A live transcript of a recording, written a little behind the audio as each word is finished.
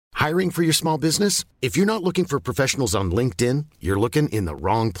Hiring for your small business? If you're not looking for professionals on LinkedIn, you're looking in the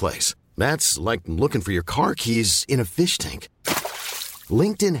wrong place. That's like looking for your car keys in a fish tank.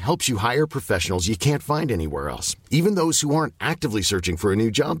 LinkedIn helps you hire professionals you can't find anywhere else, even those who aren't actively searching for a new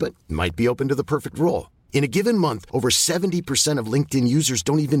job but might be open to the perfect role. In a given month, over 70% of LinkedIn users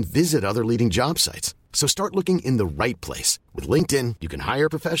don't even visit other leading job sites. So start looking in the right place. With LinkedIn, you can hire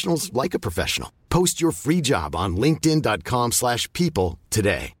professionals like a professional. Post your free job on linkedin.com/people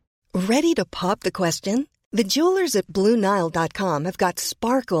today. Ready to pop the question? The jewelers at BlueNile.com have got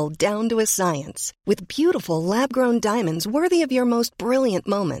sparkle down to a science with beautiful lab-grown diamonds worthy of your most brilliant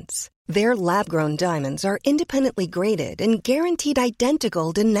moments. Their lab-grown diamonds are independently graded and guaranteed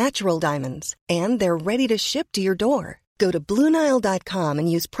identical to natural diamonds, and they're ready to ship to your door. Go to BlueNile.com and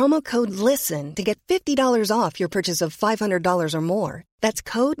use promo code LISTEN to get $50 off your purchase of $500 or more. That's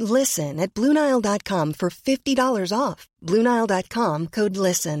code LISTEN at BlueNile.com for $50 off. BlueNile.com, code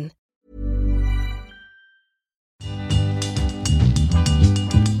LISTEN.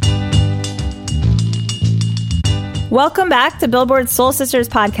 Welcome back to Billboard's Soul Sisters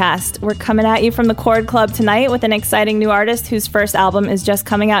podcast. We're coming at you from the Chord Club tonight with an exciting new artist whose first album is just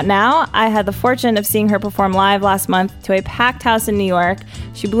coming out now. I had the fortune of seeing her perform live last month to a packed house in New York.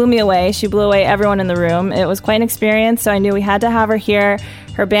 She blew me away. She blew away everyone in the room. It was quite an experience, so I knew we had to have her here.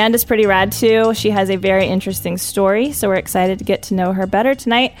 Her band is pretty rad too. She has a very interesting story, so we're excited to get to know her better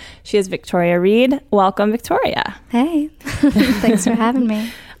tonight. She is Victoria Reed. Welcome, Victoria. Hey, thanks for having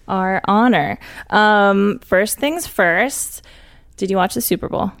me. Our honor. First things first, did you watch the Super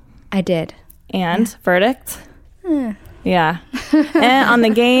Bowl? I did. And verdict? Yeah. And on the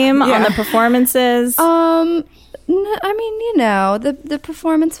game, on the performances? I mean, you know, the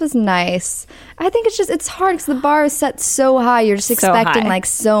performance was nice. I think it's hard because the bar is set so high. You're just expecting like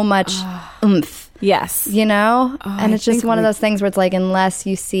so much oomph. Yes. You know? And it's just one of those things where it's like, unless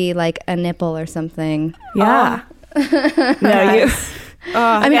you see like a nipple or something. Yeah. No, you...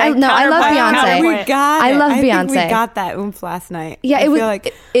 I mean, I love Beyonce. I love Beyonce. We got that oomph last night. Yeah,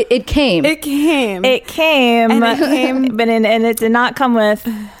 it came. It came. But it did not come with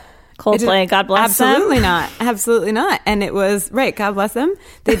Coldplay. God bless them. Absolutely not. And it was, right, God bless them.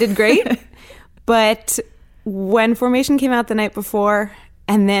 They did great. But when Formation came out the night before,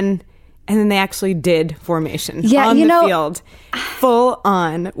 and then they actually did Formation on the field, full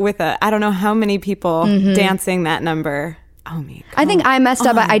on with I don't know how many people dancing that number. Oh, me. I think I messed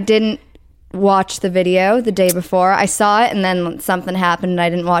up. I didn't watch the video the day before. I saw it and then something happened and I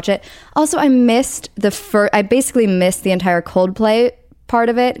didn't watch it. Also, I basically missed the entire Coldplay part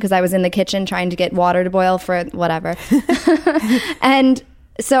of it because I was in the kitchen trying to get water to boil for whatever. And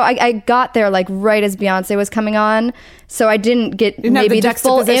so I got there like right as Beyonce was coming on. So I didn't get maybe the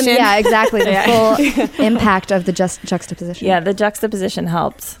full the full impact of the juxtaposition. Yeah, the juxtaposition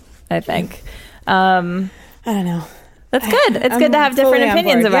helped, I think. I don't know. That's good. It's good to have different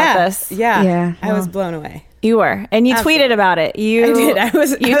opinions about this. Yeah. I was blown away. You were. And you tweeted about it. I did. I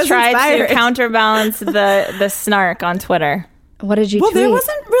was tried inspired. to counterbalance the snark on Twitter. What did you tweet? There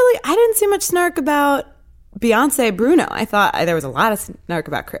wasn't really... I didn't see much snark about Beyonce, Bruno. I thought there was a lot of snark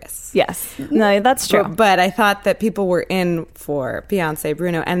about Chris. Yes. No, that's true. But I thought that people were in for Beyonce,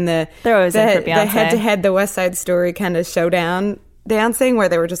 Bruno. And they're always in for Beyonce. The head-to-head, the West Side Story kind of showdown dancing where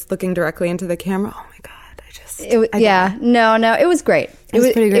they were just looking directly into the camera. Oh, my God. It was great. It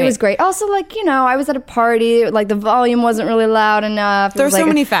was pretty great. It was great. Also, like, you know, I was at a party, like the volume wasn't really loud enough. There were so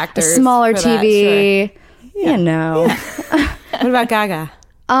many factors. A smaller TV, that, sure. You know. Yeah. What about Gaga?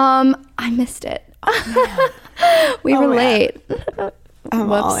 I missed it. We were late.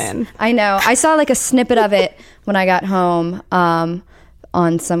 I'm all in. I know. I saw like a snippet of it when I got home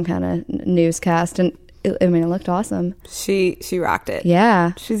on some kind of newscast, and it looked awesome. She rocked it.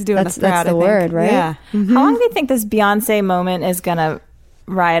 Yeah. She's doing us proud, that's the word, right? Yeah. Mm-hmm. How long do you think this Beyonce moment is going to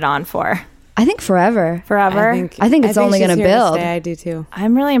ride on for? I think forever. Forever? I think it's only going to build. I do too.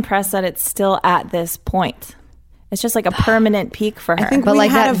 I'm really impressed that it's still at this point. It's just like a permanent peak for her. I think we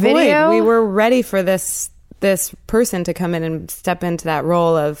had a video. We were ready for this person to come in and step into that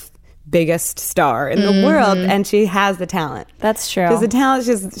role of biggest star in the world, and she has the talent. That's true. She has the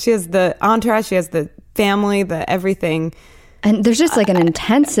talent. She has the entourage. She has the family, the everything. And there's just like an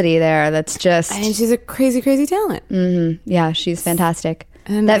intensity there that's just... And she's a crazy, crazy talent. Mm-hmm. Yeah, she's fantastic.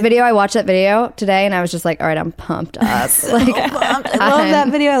 And I watched that video today and I was just like, all right, I'm pumped up. Like, pumped. I love that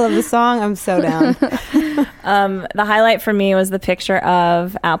video. I love the song. I'm so down. The highlight for me was the picture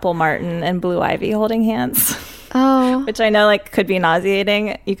of Apple Martin and Blue Ivy holding hands. Oh. Which I know like could be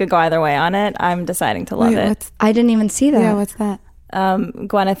nauseating. You could go either way on it. I'm deciding to love it. I didn't even see that. Yeah, what's that?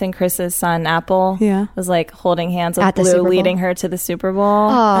 Gwyneth and Chris's son Apple was like holding hands with At the Blue, Super Bowl? leading her to the Super Bowl.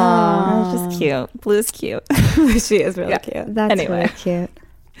 Aww. It was just cute. Blue's cute. She is really cute. That's Anyway. really cute.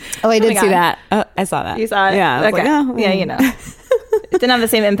 Oh, I did my see God. that. Oh, I saw that. You saw it? Yeah. I was Okay. like, oh, Yeah, you know. It didn't have the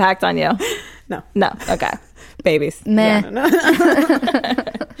same impact on you. No. No. Okay. Babies. Meh. Yeah, no.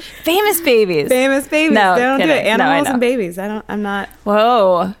 Famous babies. Famous babies. No, they don't do kidding. it. No, I Animals know. and babies. I'm not.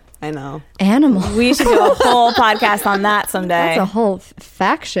 Whoa. I know. Animal. We should do a whole podcast on that someday. That's a whole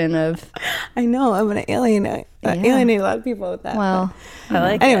faction of. I know. I'm going to alienate a lot of people with that. Well, I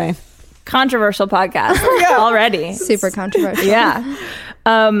like anyway. it. Controversial podcast already. super controversial. Yeah.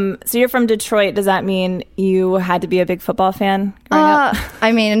 So you're from Detroit. Does that mean you had to be a big football fan growing up?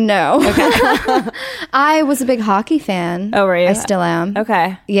 I mean, no. I was a big hockey fan. Oh, were you? I still am.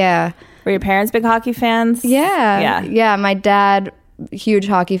 Okay. Yeah. Were your parents big hockey fans? Yeah. Yeah. My dad, huge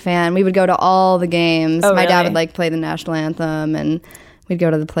hockey fan. We would go to all the games. Oh, My dad really? would like play the national anthem, and we'd go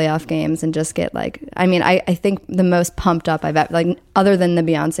to the playoff games and just get like, I mean, I think the most pumped up I've ever, like, other than the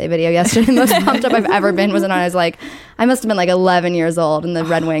Beyonce video yesterday, the most pumped up I've ever been was when I was like, I must have been like 11 years old and the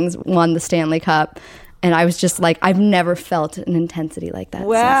Red Wings won the Stanley Cup. And I was just like, I've never felt an intensity like that.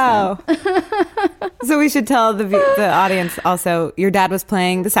 Wow. So we should tell the audience also, your dad was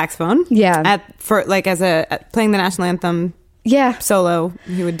playing the saxophone. Yeah. Playing the national anthem Yeah. solo.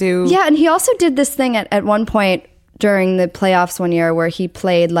 He would do. Yeah, and he also did this thing at one point during the playoffs one year where he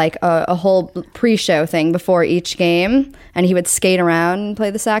played like a whole pre-show thing before each game, and he would skate around and play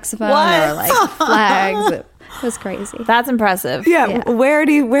the saxophone or like flags. It was crazy. That's impressive. Yeah. Yeah. I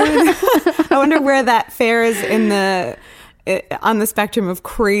wonder where that fares on the spectrum of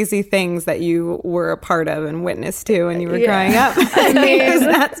crazy things that you were a part of and witnessed to when you were growing up. I mean,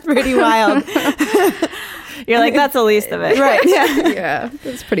 that's pretty wild. You're like, that's the least of it. Right. Yeah. Yeah,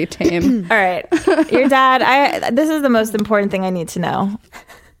 it's pretty tame. All right. Your dad, this is the most important thing I need to know.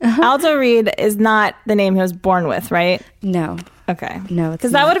 Alto Reed is not the name he was born with, right? No. Okay. No, it's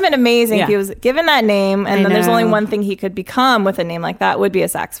because that not. would have been amazing if Yeah. he was given that name, and I then there's only know. one thing he could become with a name like that would be a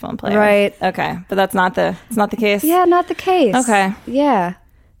saxophone player. Right. Okay. But that's not the case. Yeah, not the case. Okay. Yeah.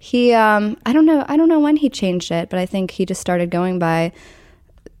 He I don't know when he changed it, but I think he just started going by,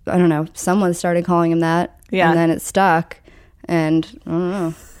 I don't know, someone started calling him that. Yeah. And then it stuck. And I don't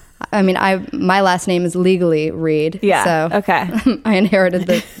know. I mean, my last name is legally Reed. Yeah. So Okay. I inherited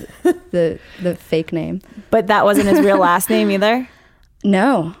the fake name. But that wasn't his real last name either.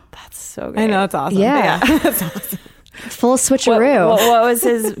 No. That's so great. I know, it's awesome. Yeah. That's awesome. Full switcheroo. What was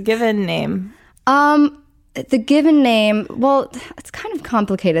his given name? The given name, well, it's kind of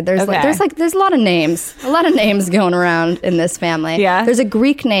complicated. There's Okay. there's a lot of names going around in this family. Yeah. There's a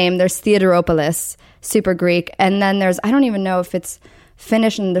Greek name. There's Theodoropoulos, super Greek, and then there's, I don't even know if it's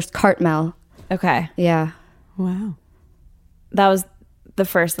Finnish, and there's Cartmel. Okay. Yeah. Wow. That was the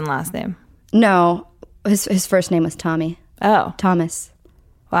first and last name. No, his first name was Tommy. Oh. Thomas.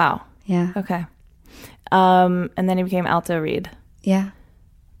 Wow. Yeah. Okay. And then he became Alto Reed Yeah.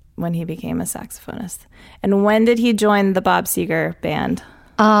 when he became a saxophonist. And when did he join the Bob Seger band?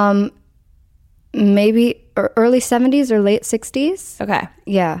 Maybe early 70s or late 60s. Okay.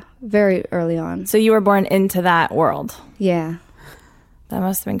 Yeah. Very early on. So you were born into that world. Yeah. That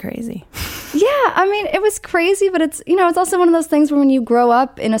must have been crazy. Yeah, I mean, it was crazy, but it's, it's also one of those things where when you grow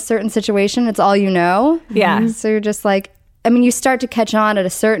up in a certain situation, it's all you know. Yeah. So you're just like, I mean, you start to catch on at a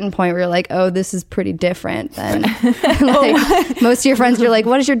certain point where you're like, oh, this is pretty different than like, most of your friends. You're like,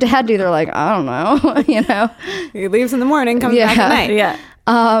 what does your dad do? They're like, I don't know, He leaves in the morning, comes back at night. Yeah.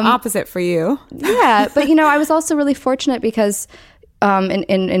 Opposite for you. Yeah, but I was also really fortunate because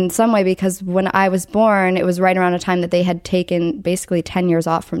in some way, because when I was born, it was right around a time that they had taken basically 10 years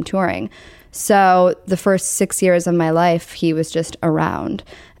off from touring. So the first 6 years of my life, he was just around.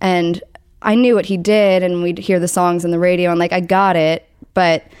 And I knew what he did, and we'd hear the songs on the radio, and like I got it,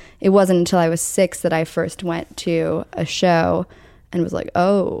 but it wasn't until I was 6 that I first went to a show and was like,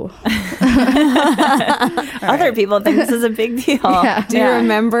 oh. Other people think this is a big deal. Yeah. Do you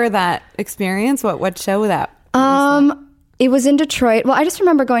remember that experience? What show that? It was in Detroit. Well, I just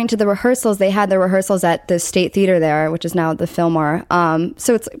remember going to the rehearsals. They had the rehearsals at the State Theater there, which is now the Fillmore.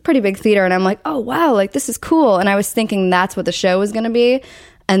 So it's a pretty big theater, and I'm like, oh, wow, like this is cool. And I was thinking that's what the show was going to be.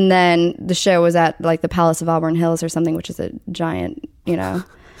 And then the show was at like the Palace of Auburn Hills or something, which is a giant,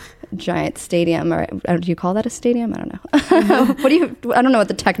 giant stadium. Or do you call that a stadium? I don't know. I don't know what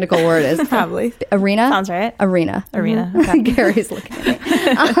the technical word is. Probably. Arena? Sounds right. Arena. Arena. Mm-hmm. Gary's looking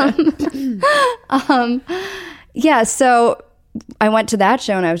at me. Yeah, so I went to that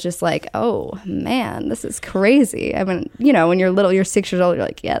show and I was just like, oh man, this is crazy. I mean, you know, when you're little, you're 6 years old, you're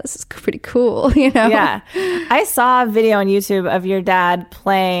like, yeah, this is pretty cool, you know? Yeah. I saw a video on YouTube of your dad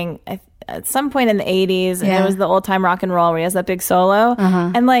playing at some point in the 80s, and it was the old time rock and roll where he has that big solo.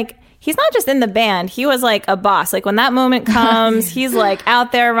 And like, he's not just in the band, he was like a boss. Like when that moment comes, he's like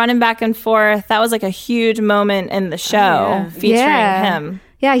out there running back and forth. That was like a huge moment in the show featuring him.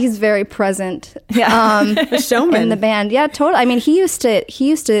 Yeah, he's very present. A showman in the band. Yeah, totally. I mean, he used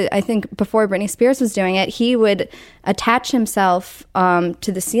to. I think before Britney Spears was doing it, he would attach himself to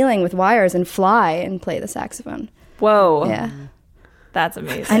the ceiling with wires and fly and play the saxophone. Whoa. Yeah, that's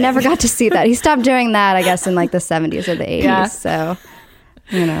amazing. I never got to see that. He stopped doing that, I guess, in like the 70s or the 80s. Yeah. So,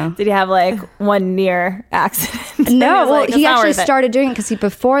 you know. Did he have like one near accident? No, well, he actually started doing it because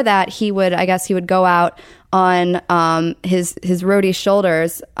before that he would go out on his roadie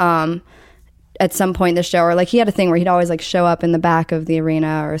shoulders at some point in the show, or like he had a thing where he'd always like show up in the back of the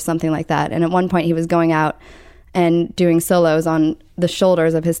arena or something like that. And at one point he was going out and doing solos on the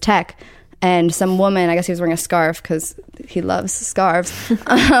shoulders of his tech, and some woman, I guess he was wearing a scarf because he loves scarves,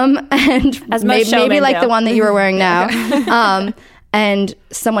 and maybe like the one that you were wearing now. And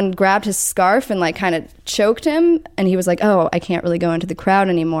someone grabbed his scarf and like kind of choked him, and he was like, oh, I can't really go into the crowd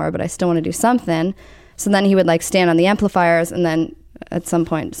anymore, but I still want to do something. So then he would like stand on the amplifiers, and then at some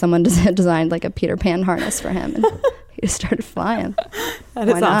point someone designed like a Peter Pan harness for him, and he just started flying. That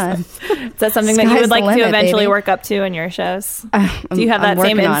is awesome. Is that something that you would like to eventually work up to in your shows? Do you have that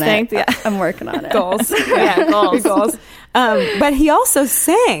same instinct? Yeah, I'm working on it. Goals. Goals. But he also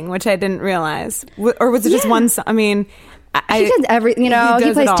sang, which I didn't realize. Or was it just one song? I mean, he does everything. You know,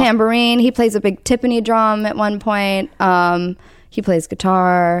 he plays tambourine. He plays a big timpani drum at one point. He plays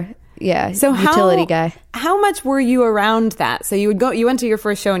guitar. Yeah, so utility guy. How much were you around that? So you went to your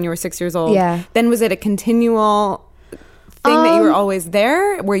first show when you were 6 years old. Yeah. Then was it a continual thing that you were always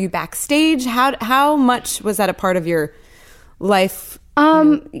there? Were you backstage? How much was that a part of your life?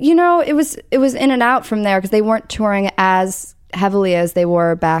 You know, it was in and out from there because they weren't touring as heavily as they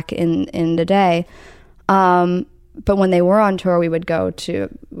were back in the day. But when they were on tour, we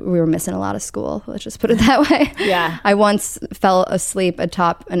were missing a lot of school. Let's just put it that way. Yeah. I once fell asleep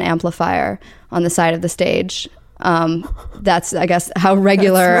atop an amplifier on the side of the stage. That's, I guess, how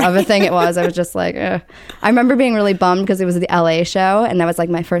regular of a thing it was. I was just like, ugh. I remember being really bummed because it was the LA show, and that was like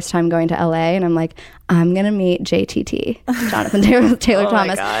my first time going to LA, and I'm like, I'm going to meet JTT, Jonathan Taylor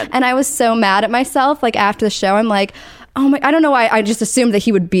Thomas. And I was so mad at myself. Like after the show, I'm like, oh my, I don't know why I just assumed that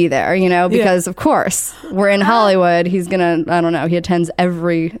he would be there, you know, because of course we're in Hollywood. He's gonna, I don't know, he attends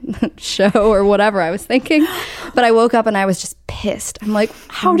every show or whatever, I was thinking. But I woke up and I was just pissed. I'm like,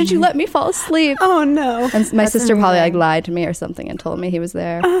 how did you let me fall asleep? Oh no. And my sister probably like lied to me or something and told me he was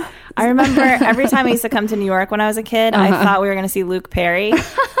there. I remember every time I used to come to New York when I was a kid, I thought we were going to see Luke Perry,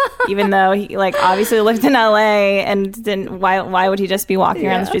 even though he like obviously lived in LA and didn't. Why would he just be walking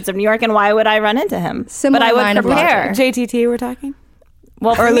around the streets of New York, and why would I run into him? Similar but I would prepare. JTT we're talking?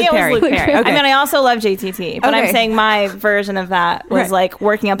 Well, for me, it was Luke Perry. Okay. I mean, I also love JTT, but I'm saying my version of that was like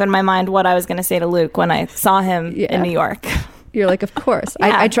working up in my mind what I was going to say to Luke when I saw him in New York. You're like, of course.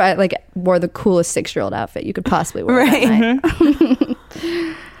 Yeah. I tried, like, wore the coolest 6-year-old outfit you could possibly wear. Right. That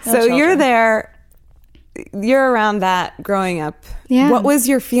night. So you're there. You're around that growing up. Yeah. What was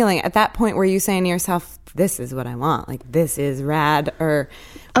your feeling at that point? Were you saying to yourself, this is what I want? Like, this is rad? Or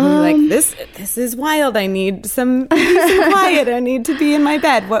were you like, this is wild. I need some quiet. I need to be in my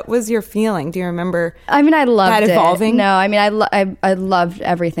bed. What was your feeling? Do you remember? I mean, I loved that evolving? No, I mean, I loved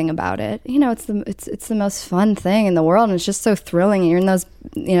everything about it. You know, it's the most fun thing in the world, and it's just so thrilling. You're in those,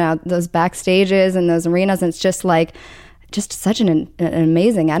 you know, those backstages and those arenas, and it's just like, just such an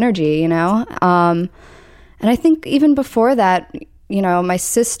amazing energy, you know? And I think even before that, you know, my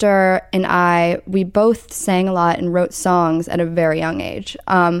sister and I, we both sang a lot and wrote songs at a very young age.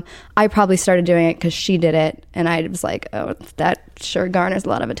 I probably started doing it because she did it, and I was like, oh, that sure garners a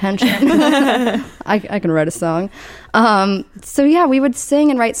lot of attention. I can write a song. So yeah, we would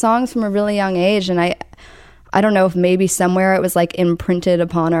sing and write songs from a really young age, and I don't know if maybe somewhere it was like imprinted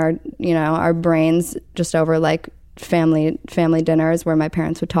upon our, you know, our brains just over like family dinners where my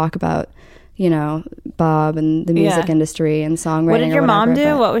parents would talk about, you know, Bob and the music industry and songwriting. What did your mom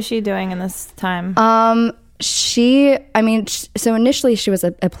do? What was she doing in this time? So initially she was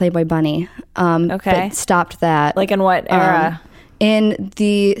a Playboy bunny. But stopped that. Like in what era? In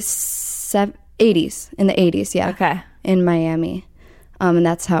the 80s. In the 80s, yeah. Okay. In Miami. And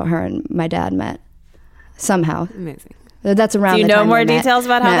that's how her and my dad met. Somehow. Amazing. That's around. Do you the know time more details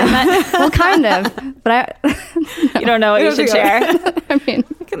about how they met? Well, kind of, but you don't know what you should share. I mean,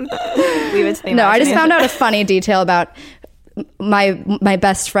 leave it to the no. I just found out a funny detail about my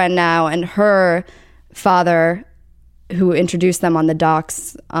best friend now and her father, who introduced them on the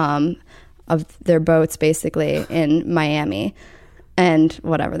docks of their boats, basically in Miami. And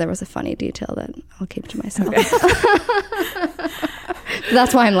whatever, there was a funny detail that I'll keep to myself. Okay.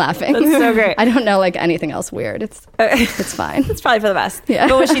 That's why I'm laughing. That's so great. I don't know like anything else weird. It's fine. It's probably for the best. Yeah.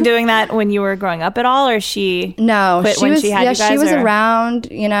 But was she doing that when you were growing up at all, or she no? quit She when was she had you guys? she was or? around.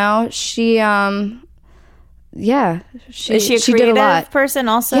 You know, she Is she a did a creative lot. person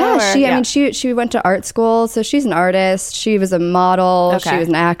also? Yeah, or? I mean, she went to art school, so she's an artist. She was a model. Okay. She was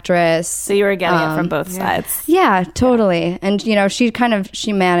an actress. So you were getting it from both sides. Yeah, totally. And you know, she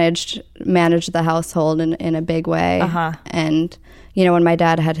managed the household in a big way. And you know, when my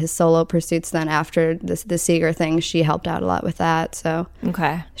dad had his solo pursuits, then after the Seeger thing, she helped out a lot with that. So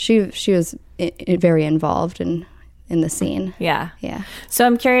Okay. she was very involved in the scene. Yeah. Yeah. So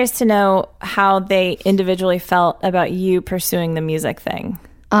I'm curious to know how they individually felt about you pursuing the music thing.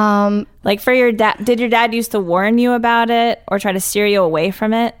 Like for your dad, did your dad used to warn you about it or try to steer you away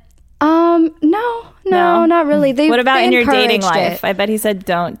from it? No, not really. What about they in your dating encouraged life? it. I bet he said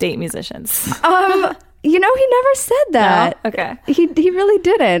don't date musicians. You know, he never said that. No? Okay. He really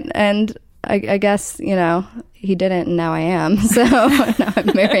didn't. And I guess, you know, he didn't, and now I am. So now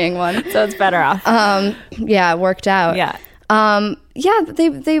I'm marrying one. So it's better off. Yeah, it worked out. Yeah. Yeah,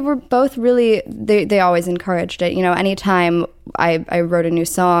 they were both really, they always encouraged it. You know, anytime I wrote a new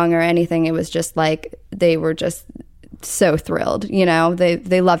song or anything, it was just like, they were just so thrilled, you know,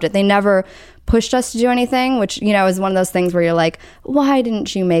 they loved it. They never pushed us to do anything, which, you know, is one of those things where you're like, why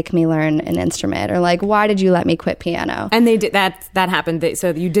didn't you make me learn an instrument? Or like, why did you let me quit piano? And they did that happened.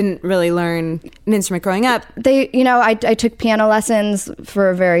 So you didn't really learn an instrument growing up. You know, I took piano lessons for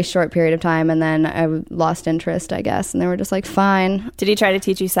a very short period of time, and then I lost interest, I guess. And they were just like, fine. Did he try to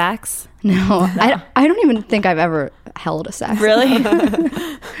teach you sax? No. I don't even think I've ever held a sax. Really?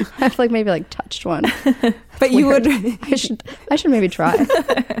 I've like maybe like touched one. But you would I should maybe try.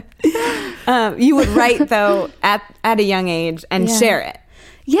 you would write though at a young age and share it.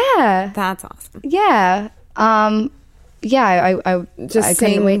 Yeah. That's awesome. Yeah. Yeah, I Just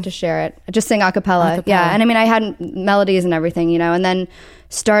couldn't sing- wait to share it. Just sing a cappella. A cappella. Yeah. And I mean, I had melodies and everything, you know, and then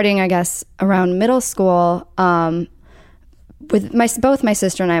starting, I guess, around middle school, with both my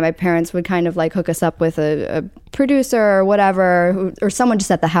sister and I, my parents would kind of like hook us up with a producer or whatever, or someone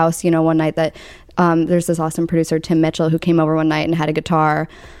just at the house, you know, one night that there's this awesome producer, Tim Mitchell, who came over one night and had a guitar.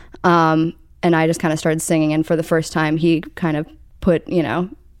 And I just kind of started singing. And for the first time, he kind of put, you know,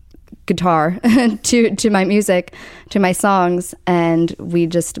 guitar to my music, to my songs. And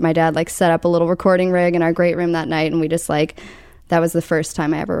my dad like set up a little recording rig in our great room that night. And we just like, that was the first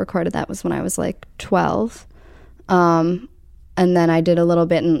time I ever recorded. That was when I was like 12. And then I did a little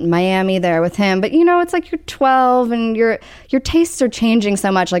bit in Miami there with him. But, you know, it's like you're 12 and your tastes are changing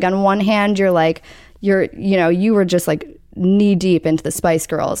so much. Like on one hand, you were just like knee deep into the Spice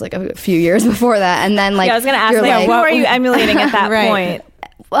Girls like a few years before that. And then like, Yeah, I was going to ask, like, who are you emulating at that Right. point?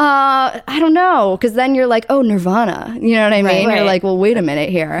 I don't know. Because then you're like, oh, Nirvana. You know what I mean? Right. You're like, well, wait a minute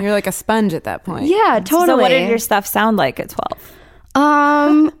here. You're like a sponge at that point. Yeah, totally. So what did your stuff sound like at 12?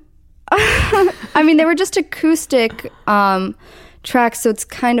 I mean, they were just acoustic tracks, so it's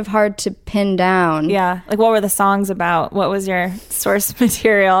kind of hard to pin down. Yeah. Like, what were the songs about? What was your source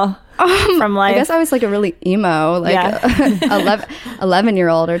material from life? I guess I was like a really emo, like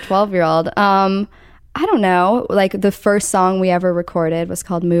 11-year-old or 12-year-old. I don't know. Like the first song we ever recorded was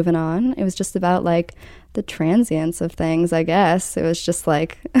called Moving On. It was just about like the transience of things, I guess. It was just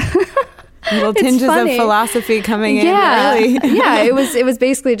like... Little It's tinges of funny. philosophy coming in Yeah. early. Yeah, it was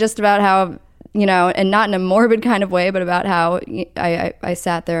basically just about how, you know, and not in a morbid kind of way, but about how I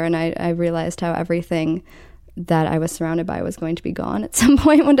sat there and I realized how everything that I was surrounded by was going to be gone at some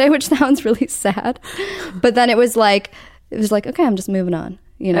point one day, which sounds really sad. But then it was like, okay, I'm just moving on,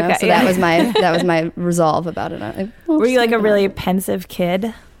 you know? Okay, So yeah. that was my resolve about it. Were you like a really pensive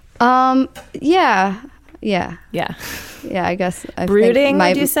kid? Yeah. Yeah. Yeah, I guess. Brooding,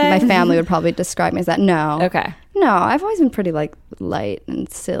 would you say? My family would probably describe me as that. No. Okay. No, I've always been pretty like light and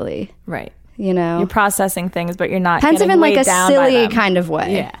silly, Right. you know? You're processing things, but you're not Pensive getting in like weighed a down by silly them. kind of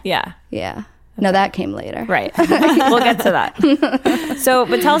way. Yeah. Yeah. Yeah. No, that came later. Right. We'll get to that. So,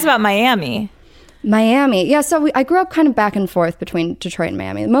 but tell us about Miami. Miami. Yeah, so I grew up kind of back and forth between Detroit and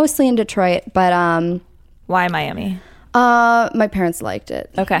Miami. Mostly in Detroit, but Why Miami? my parents liked it.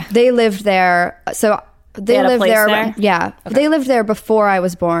 Okay. They lived there. So they had a lived place there. there? Yeah. Okay. They lived there before I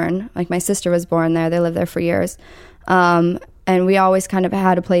was born. Like my sister was born there. They lived there for years. And we always kind of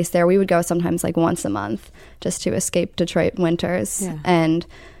had a place there. We would go sometimes like once a month just to escape Detroit winters. Yeah. And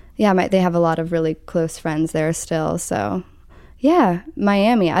yeah, they have a lot of really close friends there still. So Yeah,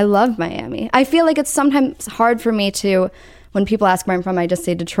 Miami. I love Miami. I feel like it's sometimes hard for me to, when people ask where I'm from, I just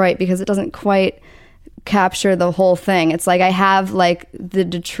say Detroit because it doesn't quite capture the whole thing. It's like I have like the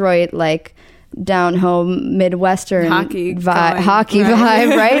Detroit like down home Midwestern hockey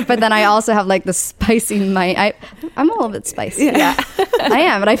vibe, right? But then I also have like the spicy I'm a little bit spicy. Yeah. I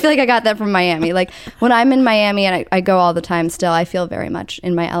am, but I feel like I got that from Miami. Like when I'm in Miami and I go all the time still, I feel very much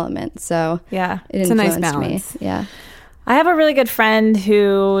in my element. So yeah, it it's a nice influenced balance. me. Yeah. I have a really good friend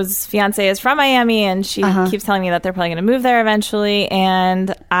whose fiance is from Miami, and she keeps telling me that they're probably going to move there eventually.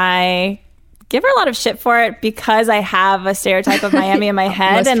 And I give her a lot of shit for it because I have a stereotype of Miami in my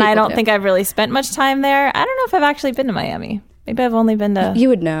head, and I don't think I've really spent much time there. I don't know if I've actually been to Miami. Maybe I've only been to... You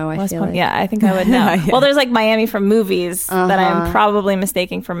would know, I West feel Point. like. Yeah, I think I would know. Well, there's like Miami from movies that I'm probably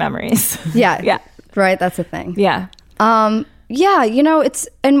mistaking for memories. Yeah. Yeah. Right, that's the thing. Yeah. Yeah,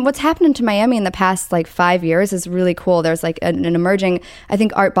 and what's happened to Miami in the past like 5 years is really cool. There's like an emerging, I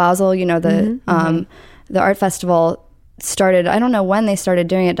think Art Basel, the art festival started, I don't know when they started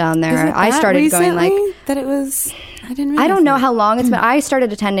doing it down there. I started going like that it was, I don't know how long it's been. I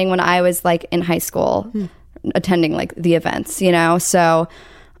started attending when I was like in high school, attending like the events, so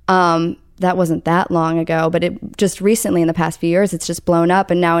that wasn't that long ago, but it just recently in the past few years, it's just blown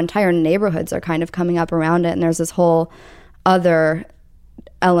up, and now entire neighborhoods are kind of coming up around it, and there's this whole other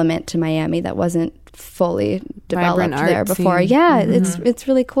element to Miami that wasn't fully developed there before. Scene. Yeah, it's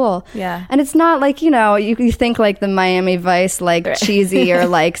really cool. Yeah. And it's not like, you think like the Miami Vice, like cheesy or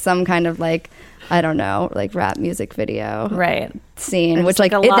like some kind of like, I don't know, like rap music video scene, which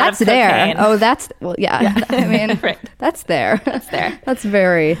like that's there. Oh, yeah. I mean, that's there. That's there. That's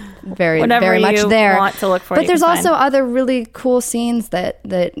very, very, whatever very much you there. Want to look for, but there's also other really cool scenes that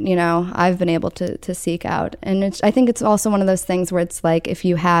I've been able to seek out, and I think it's also one of those things where it's like if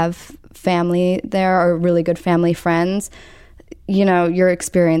you have family there or really good family friends, your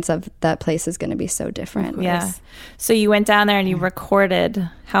experience of that place is going to be so different. Yeah. So you went down there and you recorded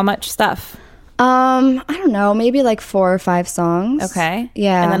how much stuff? I don't know, maybe like 4 or 5 songs. Okay.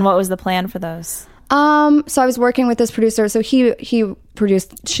 Yeah. And then what was the plan for those? So I was working with this producer. So he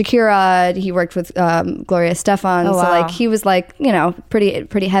produced Shakira. He worked with Gloria Estefan. Oh, wow. So like he was like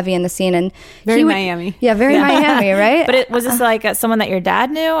pretty heavy in the scene and very Miami. Yeah, very Miami, right? But was this like someone that your dad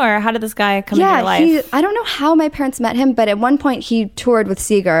knew, or how did this guy come into your life? I don't know how my parents met him, but at one point he toured with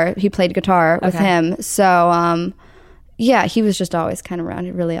Seeger. He played guitar with him. So yeah, he was just always kind of around.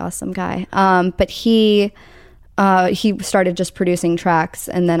 A really awesome guy. But he started just producing tracks,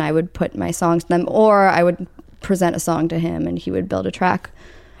 and then I would put my songs to them, or I would present a song to him, and he would build a track.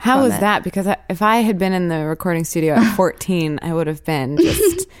 How was that? Because if I had been in the recording studio at 14, I would have been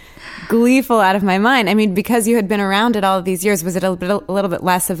just gleeful out of my mind. I mean, because you had been around it all of these years, was it a little bit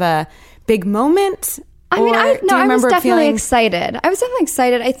less of a big moment? I mean, I was definitely excited. I was definitely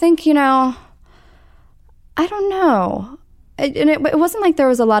excited. I think, I don't know. It wasn't like there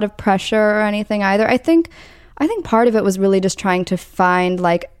was a lot of pressure or anything either. I think part of it was really just trying to find,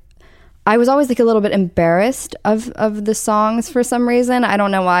 like, I was always like a little bit embarrassed of the songs for some reason. I don't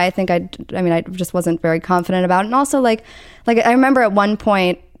know why. I just wasn't very confident about it. And also like I remember at one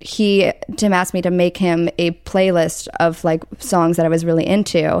point Tim asked me to make him a playlist of like songs that I was really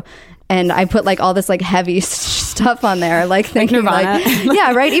into. And I put like all this like heavy stuff on there, like thinking like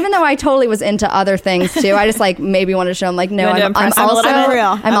yeah, right. Even though I totally was into other things too, I just like maybe wanted to show him like, no, I'm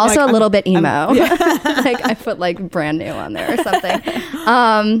also a little bit emo. Like I put like brand new on there or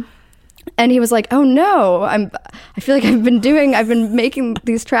something. And he was like, oh no, I feel like I've been making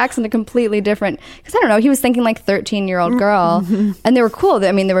these tracks into completely different, because I don't know, he was thinking like 13-year-old girl, and they were cool.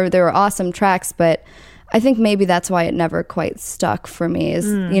 I mean, they were awesome tracks, but I think maybe that's why it never quite stuck for me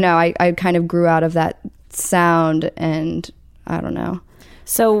is, I kind of grew out of that sound, and I don't know.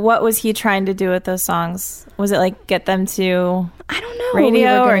 So what was he trying to do with those songs? Was it like get them to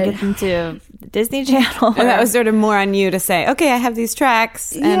radio or get them to Disney Channel? And that was sort of more on you to say, okay, I have these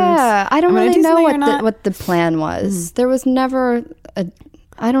tracks. And yeah, I don't really know what the plan was. There was never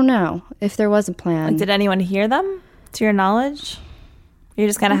I don't know if there was a plan. Like, did anyone hear them, to your knowledge? You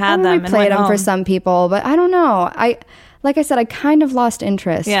just kind of had them and played them for some people, but I don't know. Like I said, I kind of lost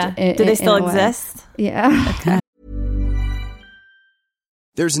interest. Yeah. Do they still exist? Yeah. Okay.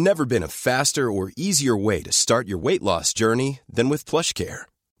 There's never been a faster or easier way to start your weight loss journey than with PlushCare.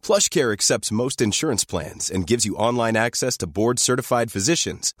 PlushCare accepts most insurance plans and gives you online access to board-certified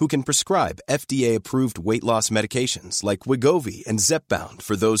physicians who can prescribe FDA-approved weight loss medications like Wegovy and Zepbound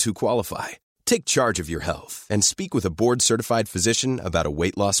for those who qualify. Take charge of your health and speak with a board-certified physician about a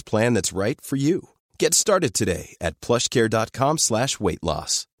weight loss plan that's right for you. Get started today at plushcare.com/weight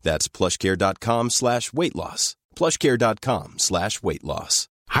loss. That's plushcare.com/weight loss. PlushCare.com/weight loss.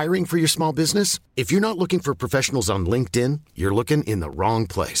 Hiring for your small business? If you're not looking for professionals on LinkedIn, you're looking in the wrong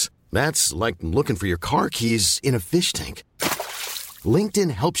place. That's like looking for your car keys in a fish tank.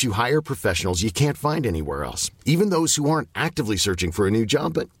 LinkedIn helps you hire professionals you can't find anywhere else, even those who aren't actively searching for a new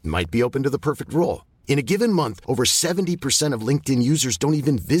job but might be open to the perfect role. In a given month, over 70% of LinkedIn users don't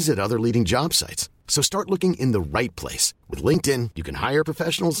even visit other leading job sites. So start looking in the right place. With LinkedIn, you can hire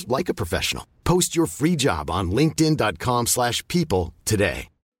professionals like a professional. Post your free job on linkedin.com/people today.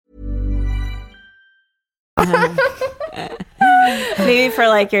 Maybe for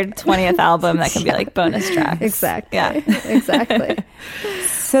like your 20th album, that can be like bonus tracks. Exactly. Yeah. Exactly.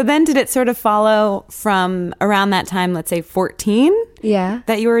 So then did it sort of follow from around that time, let's say 14? Yeah.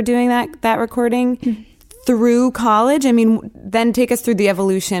 That you were doing that recording through college? I mean, then take us through the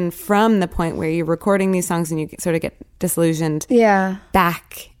evolution from the point where you're recording these songs and you sort of get disillusioned. Yeah.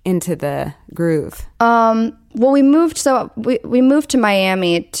 Back into the groove. Well, we moved to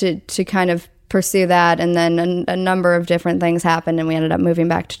Miami to kind of pursue that, and then a number of different things happened and we ended up moving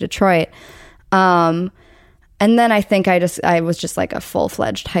back to Detroit. And then I think I was just like a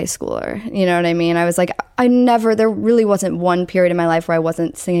full-fledged high schooler. You know what I mean? I was like, there really wasn't one period in my life where I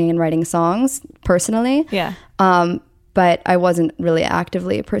wasn't singing and writing songs personally. Yeah. But I wasn't really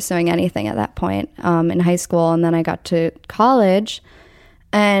actively pursuing anything at that point in high school. And then I got to college.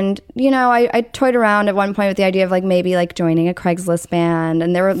 And, you know, I toyed around at one point with the idea of like maybe like joining a Craigslist band.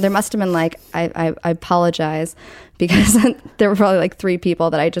 And there must have been like, I apologize because there were probably like 3 people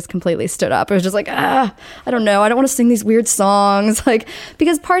that I just completely stood up. I was just like, I don't know. I don't want to sing these weird songs. Like,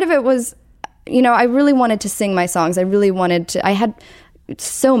 because part of it was, you know, I really wanted to sing my songs. I had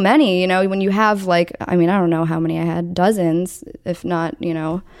so many, you know, when you have like, I mean, I don't know how many I had, dozens, if not, you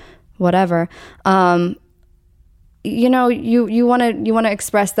know, whatever. You know, you want to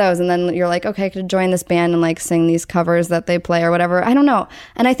express those, and then you're like, okay, I could join this band and like sing these covers that they play or whatever. I don't know.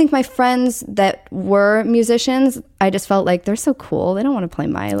 And I think my friends that were musicians, I just felt like they're so cool. They don't want to play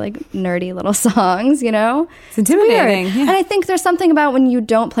my like nerdy little songs, you know? It's intimidating. Yeah. And I think there's something about when you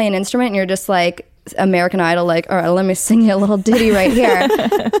don't play an instrument and you're just like American Idol, like, all right, let me sing you a little ditty right here.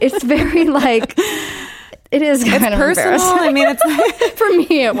 It's very like... It is kind of personal. I mean, it's like for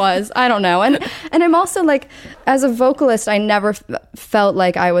me it was. I don't know. And I'm also like, as a vocalist, I never felt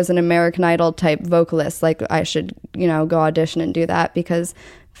like I was an American Idol type vocalist. Like I should, you know, go audition and do that, because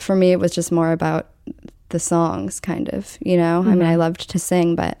for me it was just more about the songs, kind of. You know, I mean, I loved to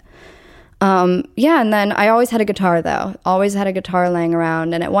sing, but yeah. And then I always had a guitar, though. Always had a guitar laying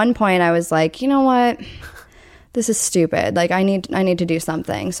around. And at one point, I was like, you know what? This is stupid. Like I need to do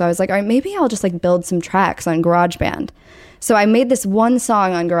something. So I was like, all right, maybe I'll just like build some tracks on GarageBand. So I made this one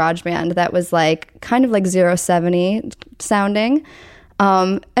song on GarageBand that was like kind of like 070 sounding.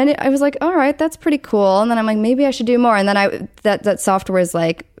 I was like, all right, that's pretty cool. And then I'm like, maybe I should do more. And then that software is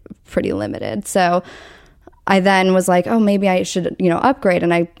like pretty limited. So I then was like, oh, maybe I should, you know, upgrade.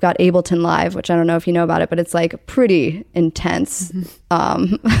 And I got Ableton Live, which I don't know if you know about it, but it's like pretty intense.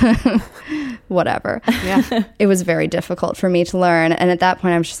 Whatever. Yeah. It was very difficult for me to learn. And at that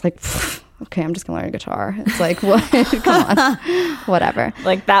point, I was just like, okay, I'm just going to learn a guitar. It's like, what? Come on. Whatever.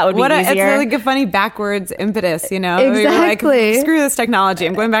 Like that would be easier. It's like a funny backwards impetus, you know? Exactly. You're like, screw this technology.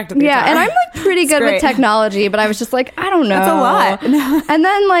 I'm going back to the guitar. Yeah, and I'm like pretty good with technology, but I was just like, I don't know. That's a lot. And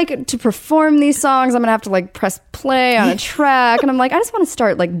then like to perform these songs, I'm going to have to like press play on a track. And I'm like, I just want to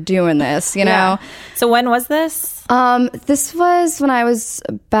start like doing this, you know? Yeah. So when was this? This was when I was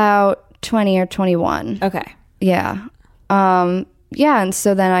about 20 or 21. Okay. Yeah. Yeah, and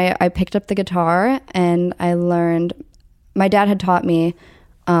so then I picked up the guitar and I learned. My dad had taught me.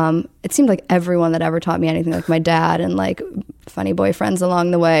 It seemed like everyone that ever taught me anything, like my dad and like funny boyfriends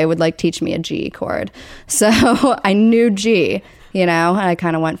along the way, would like teach me a G chord. So I knew G, you know, and I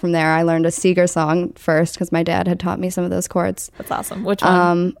kind of went from there. I learned a Seeger song first because my dad had taught me some of those chords. That's awesome. Which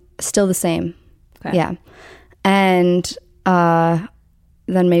one? Still the Same. Okay. Yeah, and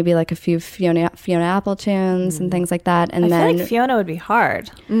then maybe like a few Fiona Apple tunes and things like that. And I then feel like Fiona would be hard.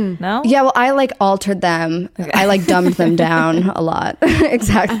 No? Yeah, well, I like altered them. Okay. I like dumbed them down a lot.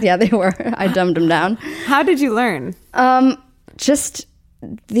 Exactly. Yeah, they were. I dumbed them down. How did you learn? Just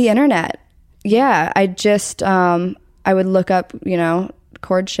the internet. Yeah, I just I would look up, you know,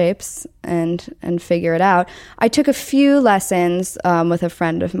 chord shapes and figure it out. I took a few lessons with a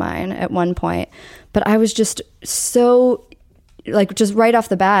friend of mine at one point, but I was just so, like, just right off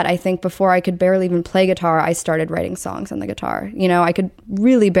the bat, I think before I could barely even play guitar, I started writing songs on the guitar. You know, I could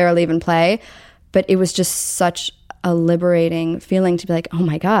really barely even play, but it was just such a liberating feeling to be like, oh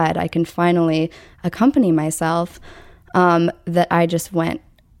my God, I can finally accompany myself, that I just went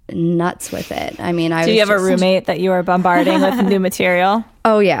nuts with it. I mean, Do you have a roommate that you were bombarding with new material?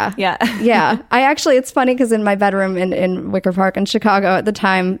 Oh, yeah. Yeah. Yeah. It's funny because in my bedroom in Wicker Park in Chicago at the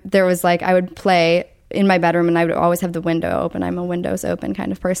time, there was like, I would play in my bedroom and I would always have the window open. I'm a windows open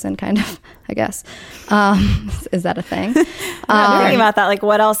kind of person, I guess. Is that a thing? I'm thinking about that. Like,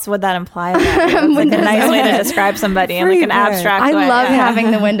 what else would that imply? It's like a nice way to describe somebody in like an abstract way. I love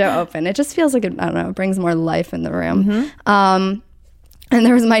having the window open. It just feels like, it brings more life in the room. Mm-hmm. And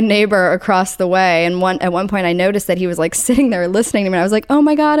there was my neighbor across the way. And at one point I noticed that he was like sitting there listening to me. And I was like, oh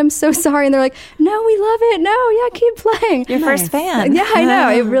my God, I'm so sorry. And they're like, no, we love it. No, yeah, keep playing. Your first fan. Yeah, I know.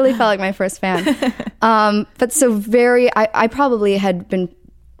 It really felt like my first fan. But so I probably had been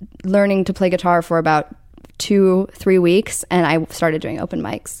learning to play guitar for about 2-3 weeks. And I started doing open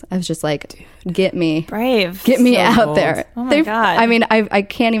mics. I was just like, get me out there. Oh my God. I mean, I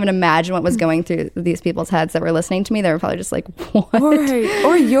can't even imagine what was going through these people's heads that were listening to me. They were probably just like, what?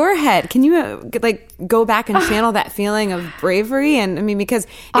 Or your head. Can you like go back and channel that feeling of bravery? And I mean, because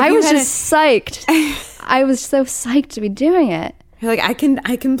I was just psyched. I was so psyched to be doing it. You're like, I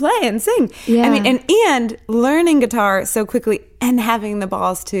can play and sing. Yeah. I mean, and learning guitar so quickly and having the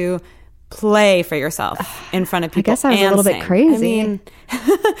balls to play for yourself in front of people. I guess I was a little bit crazy. I mean,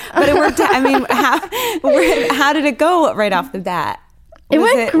 but it worked out. I mean, how did it go right off the bat? It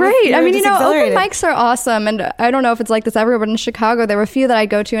went great. I mean, open mics are awesome. And I don't know if it's like this everywhere, but in Chicago, there were a few that I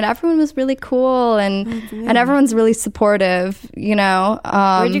go to and everyone was really cool and everyone's really supportive,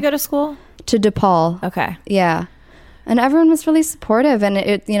 Where'd you go to school? To DePaul. Okay. Yeah. And everyone was really supportive, and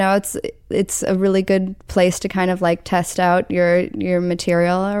it's a really good place to kind of like test out your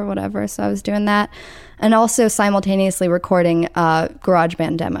material or whatever. So I was doing that, and also simultaneously recording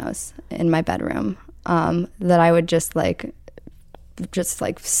GarageBand demos in my bedroom that I would just like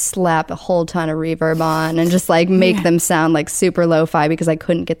slap a whole ton of reverb on and just like make them sound like super lo-fi because I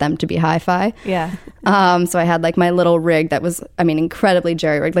couldn't get them to be hi-fi. Yeah. So I had like my little rig that was, incredibly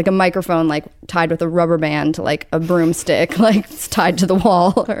jerry-rigged, like a microphone like tied with a rubber band to like a broomstick, like tied to the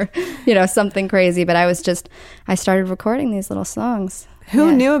wall or, something crazy. But I started recording these little songs.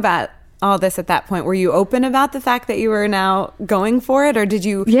 Who knew about all this at that point? Were you open about the fact that you were now going for it, or did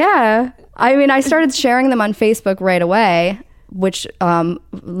you? Yeah. I started sharing them on Facebook right away, which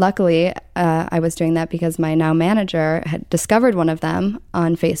luckily I was doing that because my now manager had discovered one of them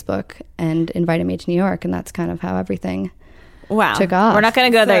on Facebook and invited me to New York, and that's kind of how everything took off. We're not going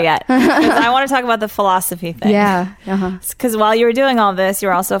to go there yet. I want to talk about the philosophy thing. Yeah. Because while you were doing all this, you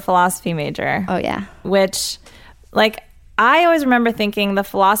were also a philosophy major. Oh, yeah. Which, I always remember thinking the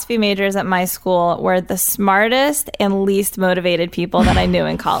philosophy majors at my school were the smartest and least motivated people that I knew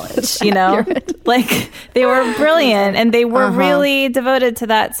in college, Like, they were brilliant and they were really devoted to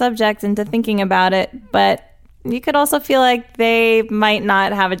that subject and to thinking about it. But you could also feel like they might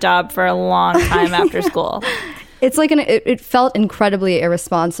not have a job for a long time after school. It's like it felt incredibly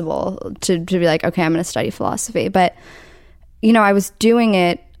irresponsible to be like, okay, I'm going to study philosophy. But, I was doing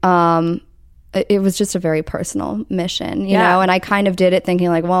it. It was just a very personal mission, you know, and I kind of did it thinking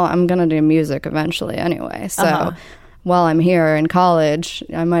like, well, I'm going to do music eventually anyway. So while I'm here in college,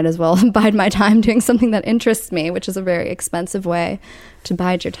 I might as well bide my time doing something that interests me, which is a very expensive way to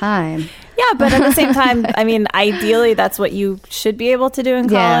bide your time. Yeah, but at the same time, ideally, that's what you should be able to do in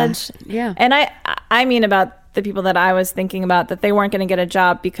college. Yeah. And I mean about the people that I was thinking about, that they weren't going to get a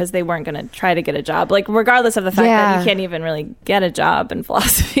job because they weren't going to try to get a job. Like, regardless of the fact that you can't even really get a job in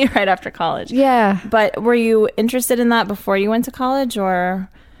philosophy right after college. Yeah. But were you interested in that before you went to college, or?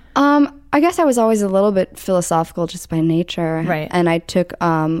 I guess I was always a little bit philosophical just by nature. Right. And I took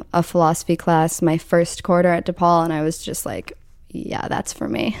a philosophy class my first quarter at DePaul, and I was just like, yeah, that's for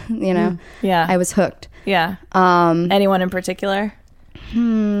me. Yeah. I was hooked. Yeah. Anyone in particular?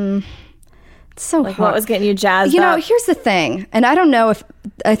 So like hard. What was getting you jazzed up? Here's the thing, and I don't know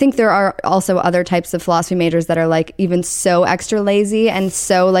I think there are also other types of philosophy majors that are like even so extra lazy and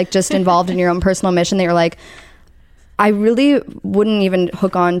so like just involved in your own personal mission that you're like, I really wouldn't even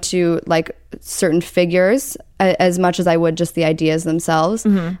hook on to like certain figures as much as I would just the ideas themselves,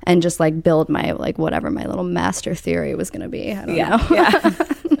 and just like build my like whatever my little master theory was going to be. I don't know.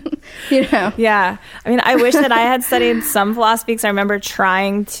 Yeah. Yeah. I wish that I had studied some philosophy, because I remember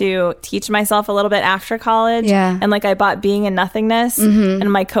trying to teach myself a little bit after college. Yeah. And I bought Being in Nothingness,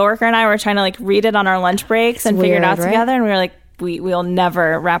 and my coworker and I were trying to read it on our lunch breaks and figure it out together. And we were like, we'll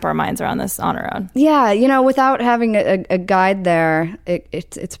never wrap our minds around this on our own. Yeah, without having a guide there,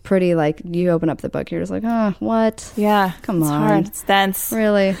 it's pretty like you open up the book, you're just like, oh, what? Yeah. Come on. It's hard. It's dense.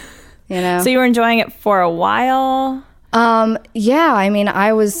 Really? So you were enjoying it for a while? Yeah,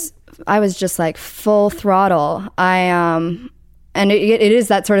 I was just like full throttle. And it is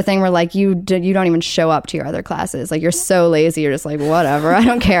that sort of thing where like you don't even show up to your other classes. Like you're so lazy, you're just like, whatever, I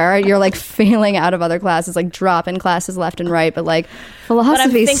don't care. You're like failing out of other classes, like dropping classes left and right. But like philosophy, but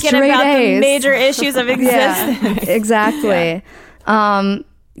I'm thinking straight about A's. the major issues of existence. Yeah, exactly.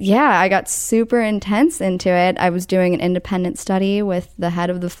 I got super intense into it. I was doing an independent study with the head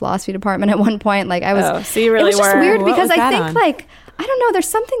of the philosophy department at one point. Like I was, so you really it was just were. weird What because was I that think on? like, I don't know, there's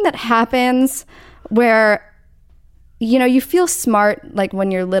something that happens where, you know, you feel smart like when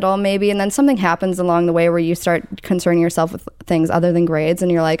you're little maybe, and then something happens along the way where you start concerning yourself with things other than grades,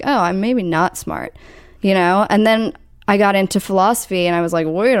 and you're like, oh, I'm maybe not smart, you know? And then I got into philosophy and I was like,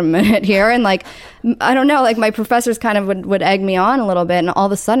 wait a minute here. And like, I don't know, like my professors kind of would egg me on a little bit, and all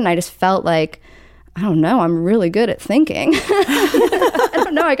of a sudden I just felt like, I don't know, I'm really good at thinking. I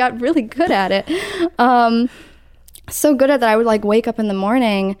don't know, I got really good at it. So good at that I would like wake up in the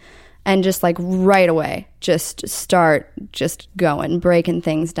morning and just like right away just start just going, breaking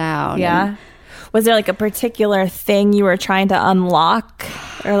things down. Yeah. Was there like a particular thing you were trying to unlock,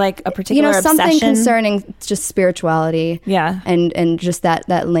 or like a particular obsession? Something concerning just spirituality. Yeah. And just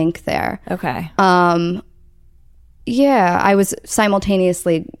that link there. Okay. Yeah, I was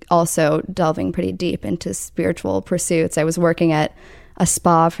simultaneously also delving pretty deep into spiritual pursuits. I was working at a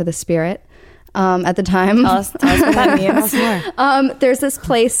spa for the spirit at the time. Tell us what that means. There's this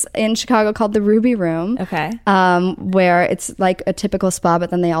place in Chicago called the Ruby Room. Okay. Where it's like a typical spa, but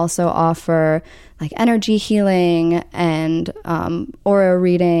then they also offer like energy healing and aura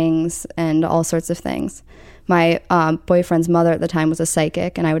readings and all sorts of things. My boyfriend's mother at the time was a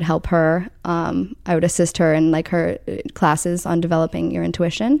psychic, and I would help her. I would assist her in like her classes on developing your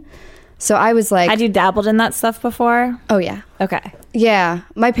intuition. So I was like, had you dabbled in that stuff before? oh yeah. Okay. Yeah,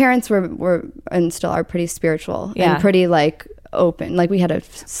 my parents were and still are pretty spiritual and pretty like open. Like we had a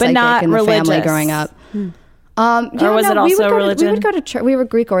psychic not in the family religious. growing up. Or was it also religion? We would go to church. We were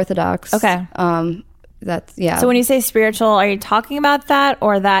Greek Orthodox. Okay. That's yeah. So when you say spiritual, are you talking about that,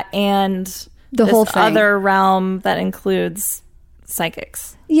 or that and The this whole thing. other realm that includes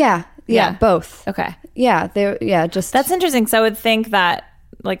psychics? yeah, Yeah. both. Okay. Yeah, just That's interesting. So I would think that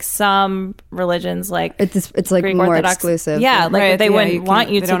like some religions, like it's like Greek more Orthodox, exclusive. Yeah, like Right, they yeah, wouldn't you want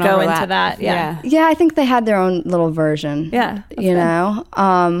can't- you they to don't go overlap. into that. Yeah. Yeah, I think they had their own little version. Yeah, that's you good.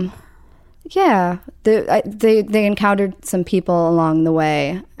 know. Yeah, they encountered some people along the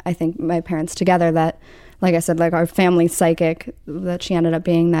way. I think my parents together that, like I said, like our family psychic that she ended up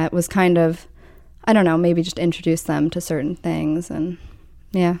being, that was kind of, I don't know, maybe just introduced them to certain things, and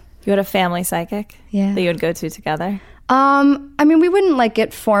yeah. You had a family psychic, Yeah. that you would go to together. I mean, we wouldn't like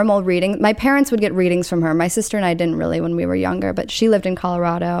get formal readings. My parents would get readings from her. My sister and I didn't really when we were younger, but she lived in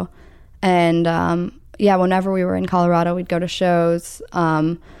Colorado, and whenever we were in Colorado, we'd go to shows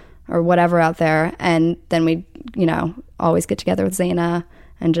or whatever out there, and then we'd always get together with Zaina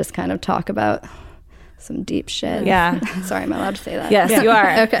and just kind of talk about some deep shit. Yeah. Sorry, am I allowed to say that? Yes, you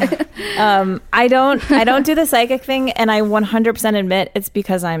are. Okay. I don't do the psychic thing, and I 100% admit it's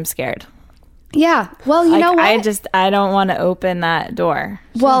because I'm scared. Yeah. Well, you know what? I don't want to open that door.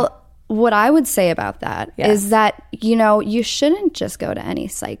 Well, what I would say about that Yes. is that, you shouldn't just go to any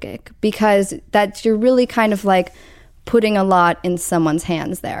psychic, because you're really kind of like putting a lot in someone's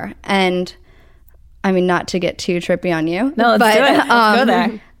hands there. And I mean, not to get too trippy on you. No, let's do it. Let's go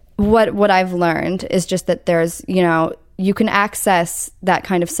there. What I've learned is just that there's, you can access that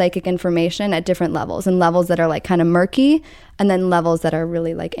kind of psychic information at different levels, and levels that are like kind of murky, and then levels that are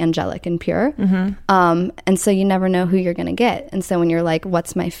really like angelic and pure. Mm-hmm. And so you never know who you're going to get. And so when you're like,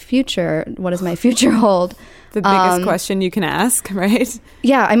 what's my future? What does my future hold? The biggest question you can ask, right?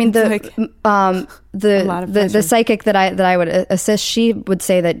 Yeah, I mean, It's a lot of the pressure. psychic that I would assist, she would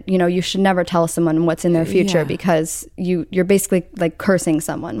say that you should never tell someone what's in their future, Yeah. because you're basically like cursing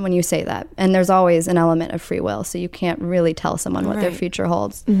someone when you say that, and there's always an element of free will, so you can't really tell someone what their Right. future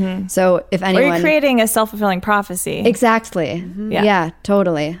holds. So if anyone, Or you're creating a self-fulfilling prophecy. exactly, yeah,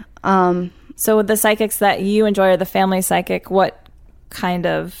 totally. So with the psychics that you enjoy, or the family psychic, what kind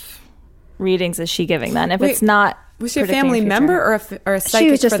of readings is she giving then? If Wait, it's not Was she a predicting family future? member or a psychic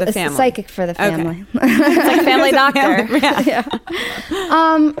She was just for the a family? psychic for the family. It's like family doctor. Yeah.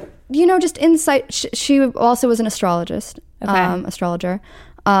 Just insight. She also was an astrologist, Okay. astrologer.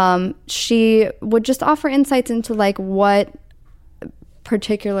 She would just offer insights into like what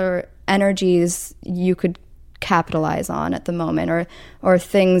particular energies you could capitalize on at the moment, or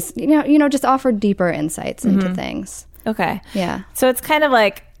things, just offer deeper insights into things. Okay. Yeah, So it's kind of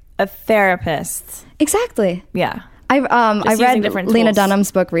like a therapist. exactly. Yeah. I using read different Lena tools.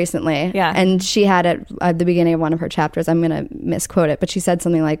 Dunham's book recently, Yeah. and she had it at the beginning of one of her chapters. I'm going to misquote it, but she said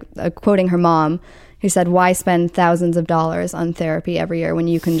something like, quoting her mom, who said, "Why spend thousands of dollars on therapy every year when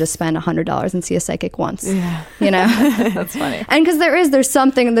you can just spend $100 and see a psychic once?" Yeah. You know, That's funny. and because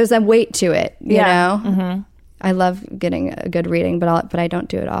there's a weight to it. You know, Mm-hmm. I love getting a good reading, but I don't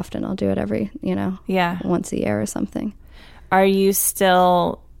do it often. I'll do it every Yeah. once a year or something. Are you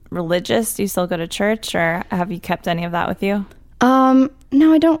still religious? Do you still go to church, or have you kept any of that with you?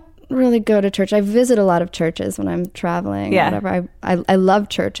 No, I don't really go to church. I visit a lot of churches when I'm traveling. Yeah. Whatever. I love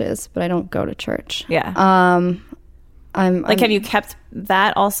churches, but I don't go to church. Yeah. I'm have you kept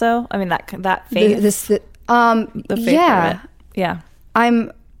that also? I mean, that faith, the faith yeah. part of it. Yeah.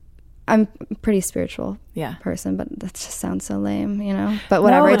 I'm a pretty spiritual Yeah. person, but that just sounds so lame, you know. But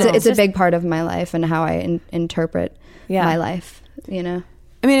whatever. No, it's a just- big part of my life and how I interpret Yeah. my life. You know.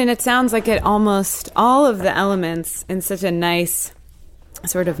 I mean, and it sounds like it almost all of the elements in such a nice,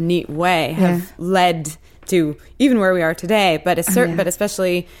 sort of neat way have led to even where we are today. But but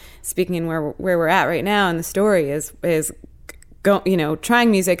especially speaking in where we're at right now in the story is trying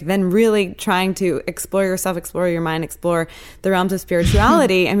music, then really trying to explore yourself, explore your mind, explore the realms of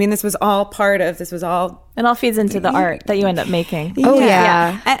spirituality. I mean, this was all It all feeds into the art that you end up making. Oh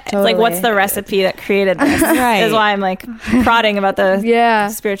yeah. It's like, what's the recipe that created this? Right. Is why I'm like prodding about the Yeah.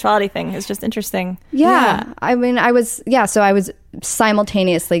 spirituality thing. It's just interesting. Yeah. I mean, so I was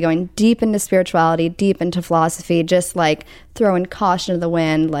simultaneously going deep into spirituality, deep into philosophy, just like throwing caution to the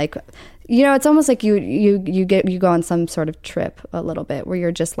wind. Like, it's almost like you go on some sort of trip a little bit where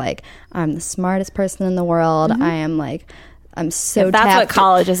you're just like, I'm the smartest person in the world. I am like, I'm so If that's what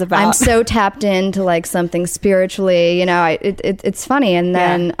college is about. I'm so tapped into like something spiritually, it's funny. And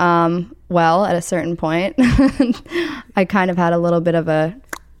then, at a certain point, I kind of had a little bit of a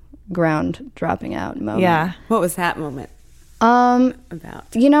ground dropping out moment. Yeah. What was that moment about?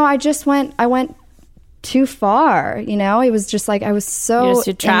 I went too far, it was just like I was so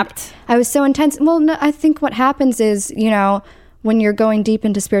You're trapped. I was so intense. Well, no, I think what happens is, when you're going deep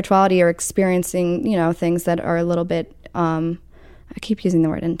into spirituality or experiencing, things that are a little bit I keep using the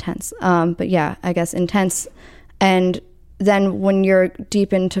word intense. But yeah, I guess intense. And then when you're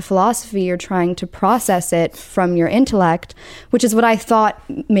deep into philosophy, you're trying to process it from your intellect, which is what I thought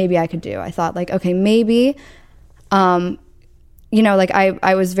maybe I could do. I thought like, okay, maybe I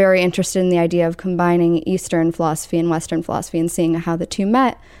was very interested in the idea of combining Eastern philosophy and Western philosophy and seeing how the two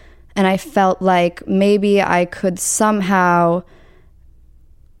met. And I felt like maybe I could somehow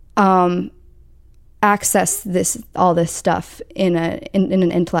access all this stuff in an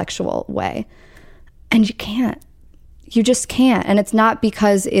intellectual way. And you can't. You just can't. And it's not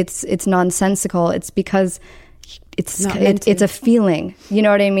because it's nonsensical. It's because it's a feeling. You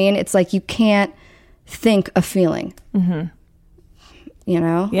know what I mean? It's like you can't think a feeling. Mm-hmm.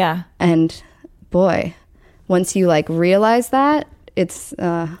 Yeah. And boy, once you like realize that, it's you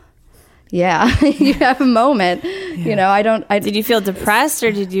have a moment. Did you feel depressed,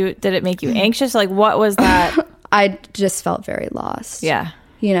 or did it make you anxious? Like, what was that? I just felt very lost. Yeah.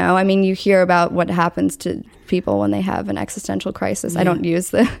 You hear about what happens to people when they have an existential crisis. I don't use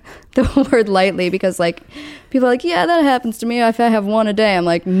the word lightly because like people are like, yeah, that happens to me if I have one a day. I'm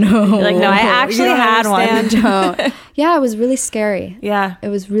like, no. You're like, no, I actually had one. Don't. Yeah, it was really scary. Yeah. It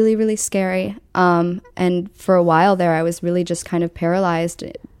was really, really scary. And for a while there, I was really just kind of paralyzed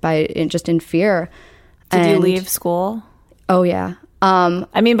just in fear. Did you leave school? Oh yeah.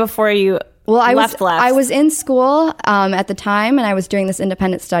 Before you I left. I was in school at the time, and I was doing this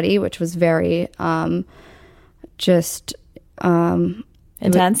independent study, which was very intense.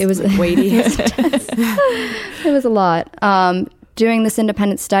 It was weighty. It was a lot. Doing this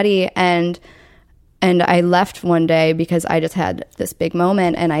independent study, and I left one day because I just had this big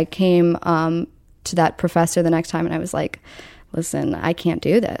moment, and I came to that professor the next time, and I was like, listen, I can't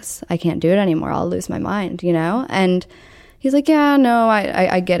do this. I can't do it anymore. I'll lose my mind, And he's like, yeah, no,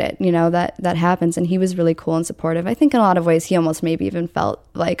 I get it. That happens. And he was really cool and supportive. I think in a lot of ways, he almost maybe even felt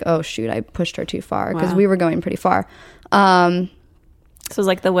like, oh, shoot, I pushed her too far because we were going pretty far. So it was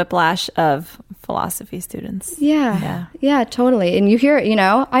like the whiplash of philosophy students. Yeah, totally. And you hear,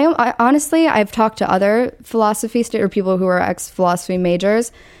 I honestly, I've talked to other philosophy students or people who are ex-philosophy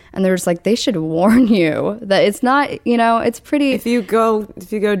majors, and they're just like, they should warn you that it's not, it's pretty. If you go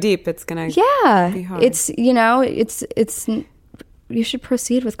deep, it's gonna be hard. It's it's you should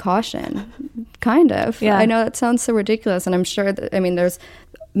proceed with caution, kind of. Yeah. I know that sounds so ridiculous, and I'm sure that there's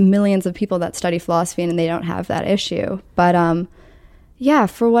millions of people that study philosophy and they don't have that issue, but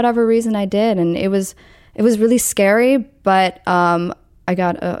for whatever reason I did, and it was really scary, but I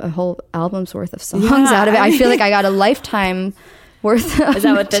got a whole album's worth of songs out of it. I feel like I got a lifetime worth of Is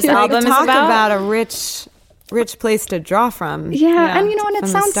that what this album is Talk about? a rich place to draw from. Yeah, and and it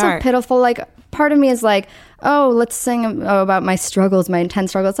sounds so pitiful. Like, part of me is like, oh, let's sing about my struggles, my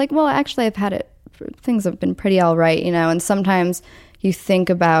intense struggles. It's like, well, actually, I've had it. Things have been pretty all right, and sometimes you think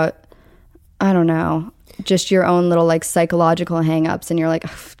about, I don't know, just your own little like psychological hangups, and you're like,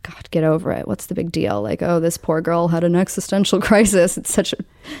 oh, God, get over it. What's the big deal? Like, oh, this poor girl had an existential crisis. It's such a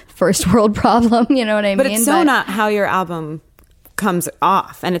first world problem. You know what I mean? But it's not how your album comes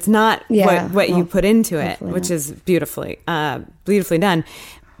off, and it's not what you put into it, which is beautifully done.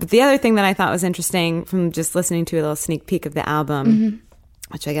 But the other thing that I thought was interesting from just listening to a little sneak peek of the album,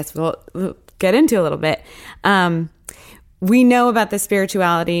 which I guess we'll get into a little bit, we know about the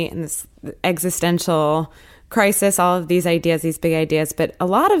spirituality and this existential crisis, all of these ideas, these big ideas, but a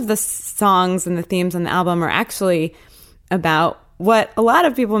lot of the songs and the themes on the album are actually about what a lot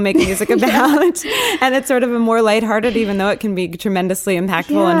of people make music about. And it's sort of a more lighthearted, even though it can be tremendously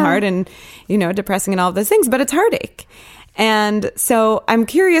impactful and hard and, depressing and all of those things, but it's heartache. And so I'm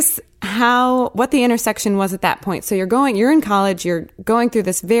curious what the intersection was at that point. So you're in college, you're going through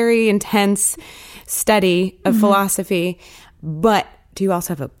this very intense study of philosophy, but do you also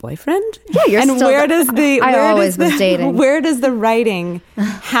have a boyfriend? Yeah, you're and still. Where does dating. Where does the writing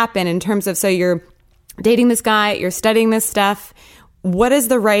happen in terms of? So you're dating this guy, you're studying this stuff. What is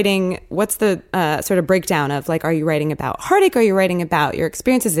the writing? What's the sort of breakdown of, like, are you writing about heartache? Are you writing about your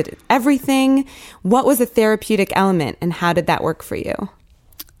experiences? Is it everything? What was the therapeutic element, and how did that work for you?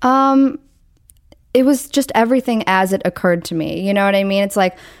 It was just everything as it occurred to me. You know what I mean? It's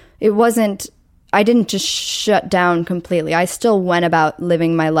like, I didn't just shut down completely. I still went about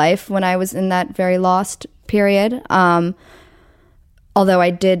living my life when I was in that very lost period. Although I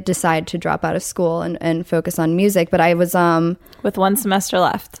did decide to drop out of school and focus on music, but I was... with one semester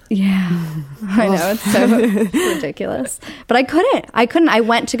left. Yeah. I know, it's so ridiculous. But I couldn't. I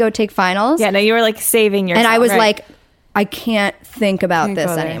went to go take finals. Yeah, no, you were like saving yourself. And I was like, I can't think about this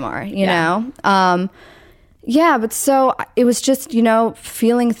anymore, you know? But so it was just,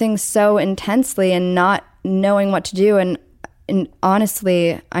 feeling things so intensely and not knowing what to do. And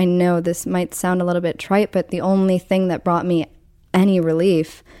honestly, I know this might sound a little bit trite, but the only thing that brought me any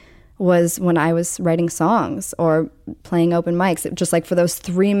relief was when I was writing songs or playing open mics. Just like for those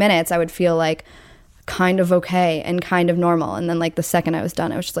 3 minutes, I would feel like kind of okay and kind of normal. And then like the second I was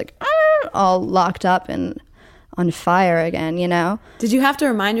done, I was just like all locked up and on fire again, Did you have to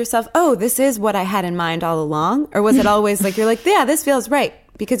remind yourself, oh, this is what I had in mind all along? Or was it always like, you're like, yeah, this feels right?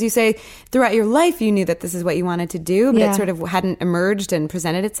 Because you say throughout your life you knew that this is what you wanted to do, but it sort of hadn't emerged and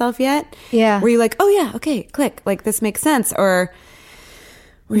presented itself yet. Yeah. Were you like, oh yeah, okay, click, like this makes sense? Or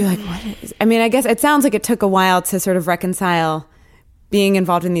were you like, what is... I mean, I guess it sounds like it took a while to sort of reconcile being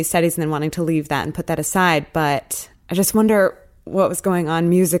involved in these studies and then wanting to leave that and put that aside. But I just wonder what was going on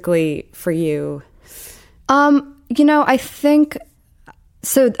musically for you. I think...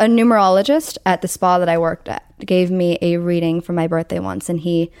 So a numerologist at the spa that I worked at gave me a reading for my birthday once, and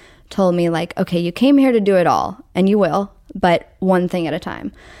he told me, like, okay, you came here to do it all, and you will, but one thing at a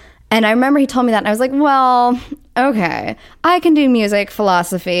time. And I remember he told me that, and I was like, well, okay, I can do music,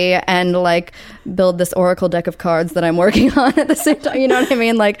 philosophy, and like build this oracle deck of cards that I'm working on at the same time, you know what I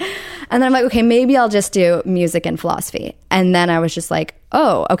mean? Like, and then I'm like, okay, maybe I'll just do music and philosophy. And then I was just like,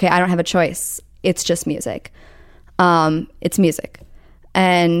 oh, okay, I don't have a choice. It's just music. It's music.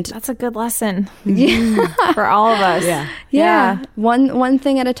 And that's a good lesson for all of us. Yeah. One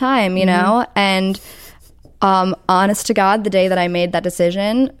thing at a time, you know? And honest to God, the day that I made that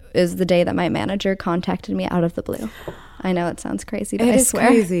decision is the day that my manager contacted me out of the blue. I know it sounds crazy, but I swear.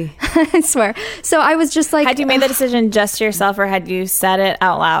 Crazy. I swear. So I was just like... Had you made the decision just to yourself, or had you said it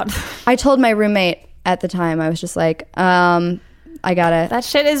out loud? I told my roommate at the time. I was just like, I gotta... That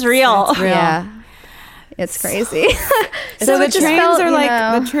shit is real. It's real. Yeah. It's crazy. So the trains are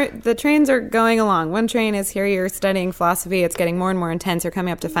like, the trains are going along. One train is here, you're studying philosophy. It's getting more and more intense. You're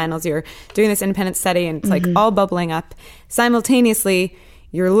coming up to finals. You're doing this independent study, and it's like all bubbling up. Simultaneously,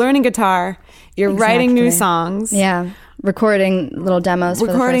 you're learning guitar. You're writing new songs. Yeah. Recording little demos.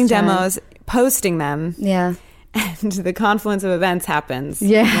 Recording demos, posting them. Yeah. And the confluence of events happens.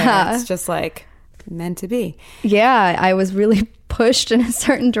 Yeah. It's just like meant to be. Yeah. I was really pushed in a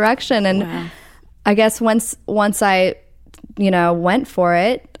certain direction. And I guess once I, went for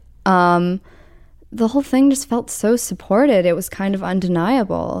it, the whole thing just felt so supported. It was kind of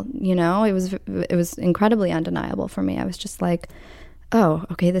undeniable, it was incredibly undeniable for me. I was just like, oh,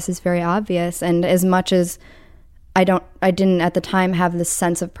 okay, this is very obvious. And as much as I didn't at the time have this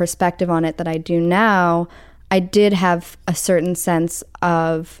sense of perspective on it that I do now, I did have a certain sense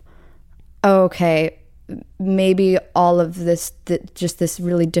of, okay, maybe all of this, just this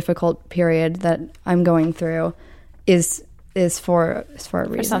really difficult period that I'm going through is for a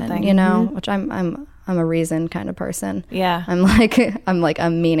reason, something. you know, which I'm a reason kind of person. Yeah. I'm like a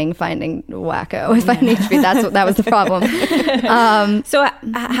meaning finding wacko if I need to be. That was the problem. So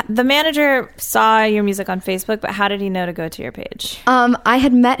the manager saw your music on Facebook, but how did he know to go to your page? I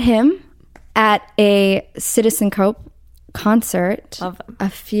had met him at a Citizen Cope concert a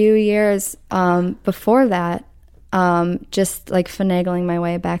few years before that, just like finagling my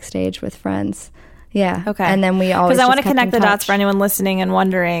way backstage with friends. Yeah. Okay. And then we always, because I want to kept connect in the dots touch. for anyone listening and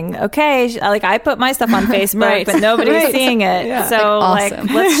wondering, okay, like I put my stuff on Facebook, Right. but nobody's Right. seeing it. Yeah. So Like, like,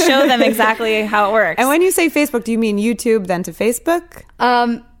 awesome. let's show them exactly how it works. And when you say Facebook, do you mean YouTube then to Facebook?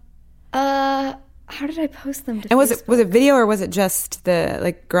 How did I post them to And Facebook? was it video or was it just the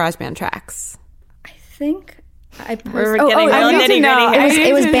like GarageBand tracks? I think I posted. We're getting real I need to know. nitty-gritty here.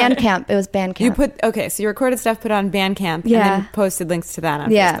 It was Bandcamp. It was Bandcamp. So you recorded stuff, put on Bandcamp, and Yeah. then posted links to that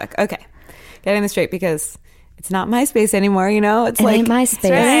on Yeah. Facebook. Okay. Getting this straight because it's not MySpace anymore, you know? It's It like ain't MySpace.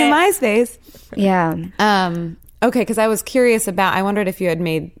 It ain't MySpace. Yeah. Okay, because I was curious I wondered if you had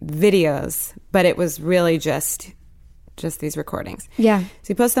made videos, but it was really just these recordings. Yeah. So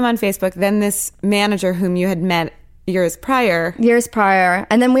you post them on Facebook. Then this manager whom you had met years prior.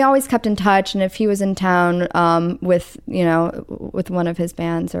 And then we always kept in touch, and if he was in town with one of his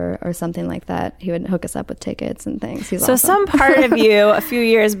bands or something like that, he would hook us up with tickets and things. He's So awesome. some part of you a few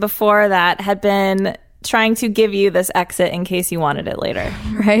years before that had been trying to give you this exit in case you wanted it later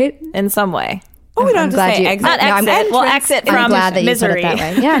right? in some way. Oh, we don't I'm have to glad say you- exit. Not No, I'm- exit. Well, entrance. exit I'm from glad that misery. you put it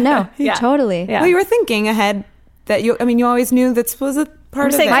that way. Yeah, no, Yeah. totally. Yeah. Well, you were thinking ahead that you always knew that was a part I'm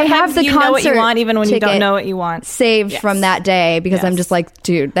of saying it. I have sometimes the you know what you concert want even when you don't ticket know what you want. saved from that day because I'm Yes. just like,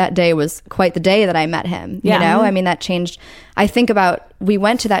 dude, that day was quite the day that I met him. Yeah. You know, I mean, that changed. I think about, we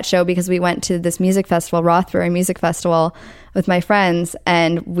went to that show because we went to this music festival, Rothbury Music Festival, with my friends,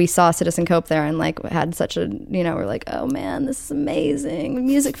 and we saw Citizen Cope there and like had such a, we're like, oh man, this is amazing. The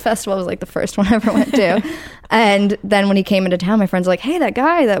music festival was like the first one I ever went to. And then when he came into town, my friends were like, hey, that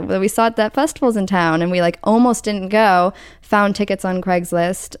guy that we saw at that festival's in town. And we like almost didn't go, found tickets on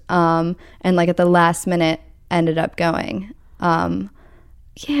Craigslist, and like at the last minute ended up going.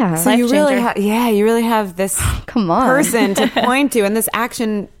 Yeah. So you Life really, changer. you really have this Come on. person to point to, and this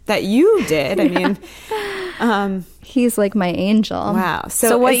action that you did. I mean, He's like my angel. wow.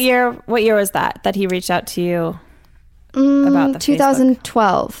 So what year was that he reached out to you Mm, about the Facebook?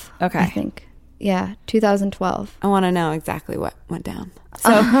 2012. Okay. I think. Yeah, 2012. I want to know exactly what went down. So,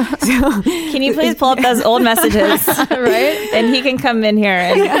 Can you please pull up those old messages? Right. And he can come in here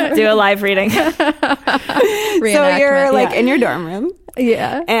and do a live reading. so you're Reenactment, like yeah. in your dorm room,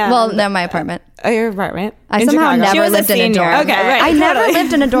 Yeah. And- Well, no, my apartment. your apartment. I in somehow Chicago. She never was a lived in a senior. dorm. Okay, right, I never totally.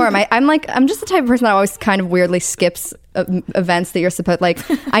 lived in a dorm. I'm just the type of person that always kind of weirdly skips events that you're supposed. Like,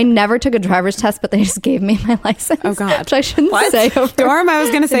 I never took a driver's test, but they just gave me my license. Oh, God. Which I shouldn't say. Over Dorm, I was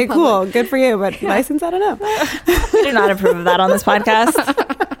going to say, in public. cool, good for you, but license, I don't know. We do not approve of that on this podcast.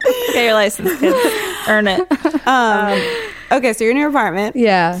 Get your license, kids. Earn it. Okay, so you're in your apartment.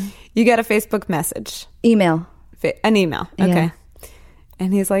 Yeah. You get a Facebook message, Email. an email. Okay. Yeah.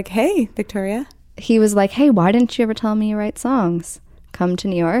 And he's like, hey, Victoria. He was like, hey, why didn't you ever tell me you write songs? Come to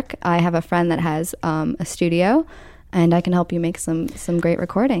New York. I have a friend that has a studio, and I can help you make some great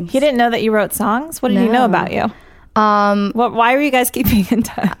recordings. He didn't know that you wrote songs? What did he know No. about you? Why were you guys keeping in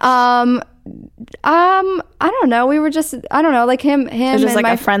touch? I don't know. We were just, I don't know, like him It was just and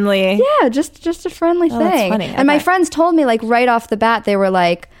like a friendly... Yeah, just a friendly Oh, that's thing. funny. And my Okay. friends told me like right off the bat, they were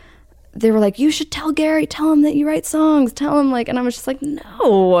like, you should tell Gary, tell him that you write songs, tell him like, and I was just like,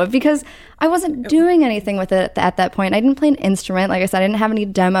 no, because I wasn't doing anything with it at that point. I didn't play an instrument. Like I said, I didn't have any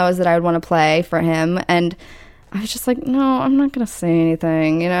demos that I would want to play for him. And I was just like, no, I'm not going to say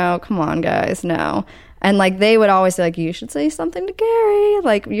anything, come on guys, no. And like, they would always say like, you should say something to Gary,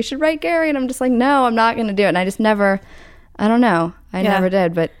 like you should write Gary. And I'm just like, no, I'm not going to do it. And I just never, I don't know. I Yeah. never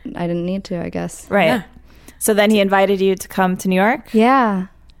did, but I didn't need to, I guess. Right. Yeah. So then he invited you to come to New York, Yeah.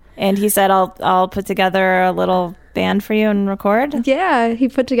 and he said, I'll put together a little band for you and record. Yeah, he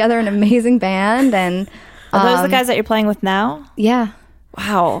put together an amazing band, and Are those the guys that you're playing with now? yeah,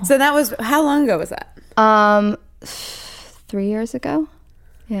 Wow. So that was, how long ago was that? 3 years ago.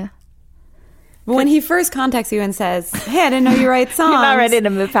 Yeah, When he first contacts you and says, hey, I didn't know you write songs. You're not ready to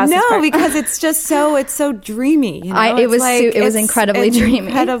move past this No, part. because it's just it's so dreamy. You know? it was It's incredibly it's dreamy.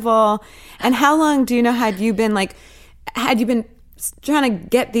 incredible. And how long do you know had you been trying to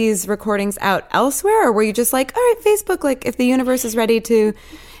get these recordings out elsewhere, or were you just like, all right, Facebook, like if the universe is ready to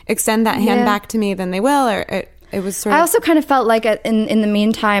extend that hand back to me, then they will? Or it was sort of... I also kind of felt like in the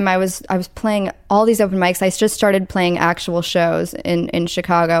meantime, I was playing all these open mics. I just started playing actual shows in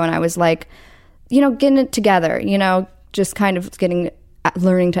Chicago, and I was like, getting it together, just kind of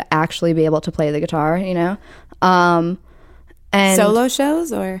learning to actually be able to play the guitar, and solo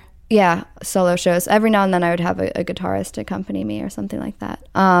shows or... Yeah, solo shows. Every now and then I would have a guitarist accompany me or something like that.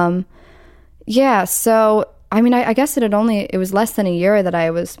 So, I mean, I guess it was less than a year that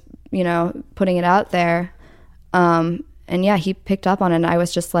I was, putting it out there. And yeah, he picked up on it, and I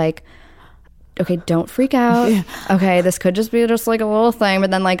was just like, okay, don't freak out. Yeah. Okay, this could just be just like a little thing.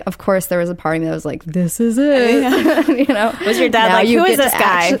 But then, like, of course, there was a part of me that was like, this is it. Yeah. Was your dad like, who is this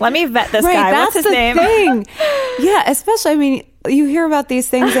guy? Let me vet this guy. What's his name? Thing. Yeah, especially, I mean, you hear about these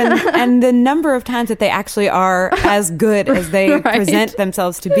things and the number of times that they actually are as good as they present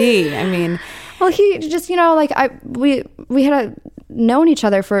themselves to be. I mean, well, he just, we had known each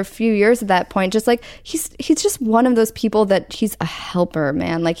other for a few years at that point. Just like he's just one of those people that he's a helper,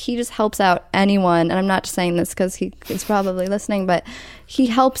 man. Like he just helps out anyone. And I'm not just saying this because he's probably listening, but he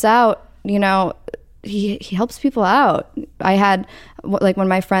helps out. He helps people out. I had like one of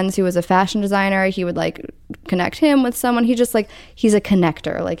my friends who was a fashion designer, he would like connect him with someone. He's a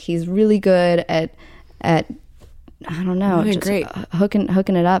connector. Like he's really good at I don't know, just great. hooking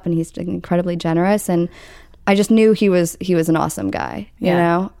it up, and he's incredibly generous, and I just knew he was an awesome guy, you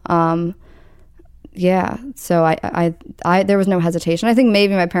know? So I there was no hesitation. I think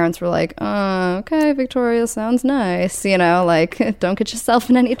maybe my parents were like, oh, okay, Victoria sounds nice, like don't get yourself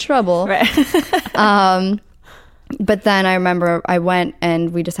in any trouble. Right. But then I remember I went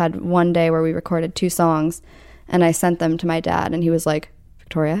and we just had one day where we recorded 2 songs, and I sent them to my dad, and he was like,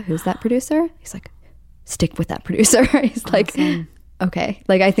 Victoria, who's that producer? He's like, stick with that producer. He's like, okay.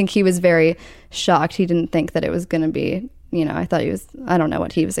 Like, I think he was very shocked. He didn't think that it was going to be, I thought I don't know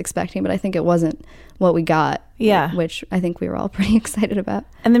what he was expecting, but I think it wasn't what we got. Yeah. Which I think we were all pretty excited about.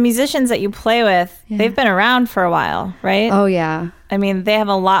 And the musicians that you play with, they've been around for a while, right? Oh, yeah. I mean, they have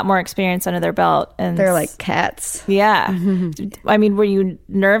a lot more experience under their belt. And they're like cats. Yeah. I mean, were you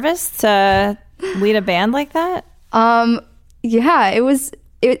nervous to lead a band like that? Yeah, it was.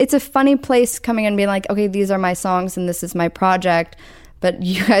 It's a funny place coming in and being like, okay, these are my songs and this is my project, but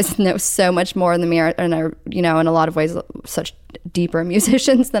you guys know so much more than me, and are, in a lot of ways, such deeper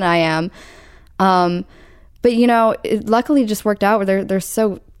musicians than I am. But it luckily just worked out where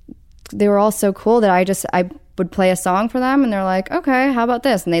they were all so cool that I would play a song for them, and they're like, okay, how about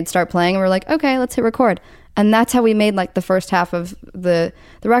this? And they'd start playing, and we're like, okay, let's hit record. And that's how we made like the first half of the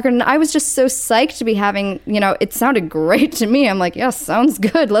record. And I was just so psyched to be having, it sounded great to me. I'm like, yes, sounds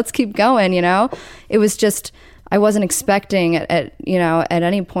good. Let's keep going. It was just, I wasn't expecting at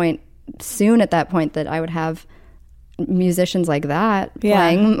any point soon at that point that I would have musicians like that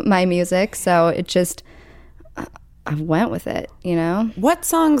playing my music. So it just, I went with it, What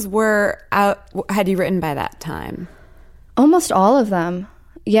songs had you written by that time? Almost all of them.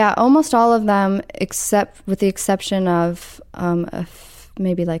 Yeah, almost all of them, except with the exception of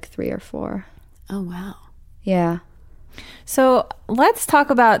maybe like 3 or 4. Oh, wow. Yeah. So let's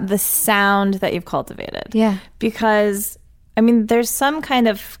talk about the sound that you've cultivated. Yeah. Because, I mean, there's some kind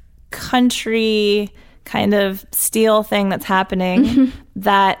of country kind of steel thing that's happening.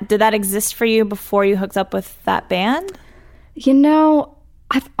 Did that exist for you before you hooked up with that band?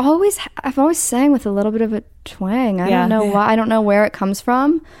 I've always sang with a little bit of a twang. I don't know why. I don't know where it comes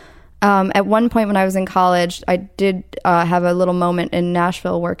from. At one point when I was in college, I did have a little moment in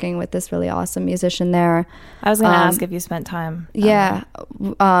Nashville working with this really awesome musician there. I was going to ask if you spent time. Yeah.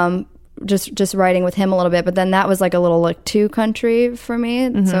 Just writing with him a little bit, but then that was like a little like too country for me.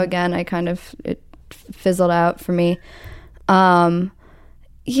 Mm-hmm. So again, it fizzled out for me. So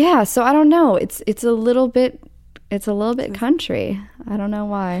I don't know. It's a little bit country. I don't know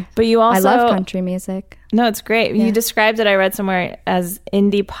why. But you also... I love country music. No, it's great. Yeah. You described it, I read somewhere, as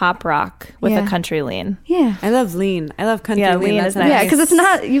indie pop rock with a country lean. Yeah. I love lean. I love country lean. Lean is nice. Yeah, because it's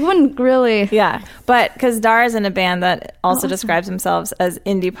not... You wouldn't really... Yeah. But because Dara's in a band that also describes themselves as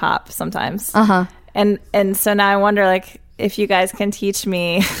indie pop sometimes. Uh-huh. And so now I wonder, like, if you guys can teach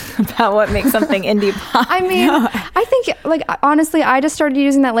me about what makes something indie pop. I mean, I think, like, honestly, I just started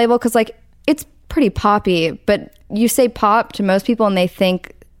using that label because, like, it's pretty poppy, but you say pop to most people and they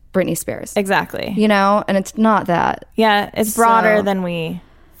think Britney Spears. Exactly. And it's not that. Yeah, it's broader than we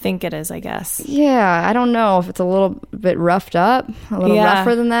think it is, I guess. Yeah, I don't know if it's a little bit roughed up, a little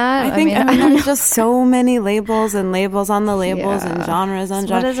rougher than that. I mean, there's just so many labels and labels on the labels and genres on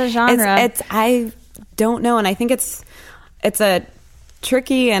genres. What is a genre? I don't know, and I think it's a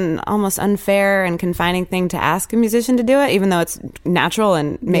tricky and almost unfair and confining thing to ask a musician to do it, even though it's natural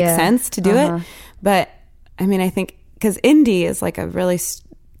and makes sense to do it. But I mean, I think because indie is like a really,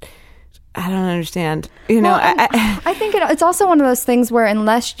 I don't understand. You know, I think it's also one of those things where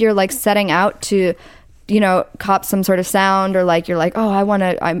unless you're like setting out to, you know, cop some sort of sound, or like you're like, oh,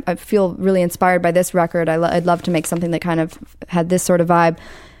 I feel really inspired by this record. I'd love to make something that kind of had this sort of vibe.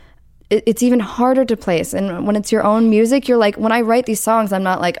 It's even harder to place. And when it's your own music, you're like, when I write these songs, I'm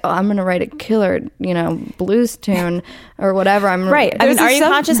not like, oh, I'm going to write a killer, you know, blues tune or whatever. Right. I mean, are you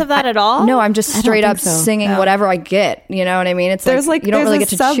conscious of that at all? No, I'm just straight up singing whatever I get. You know what I mean? It's like you don't really get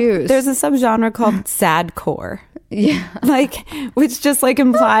to choose. There's a subgenre called sadcore. Yeah. Like, which just like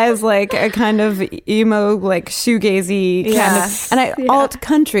implies like a kind of emo, like shoegazy kind of, and alt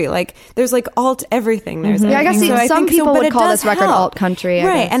country. Like there's like alt everything. There's I guess some people would call this record alt country.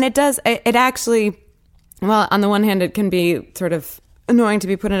 Right. And it does, it actually, well, on the one hand, it can be sort of annoying to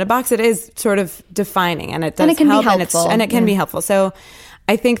be put in a box. It is sort of defining, and it does can help, be helpful. and it can be helpful. So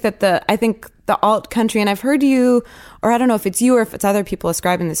I think that the alt country, and I've heard you, or I don't know if it's you or if it's other people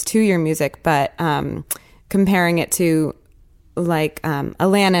ascribing this to your music, but comparing it to like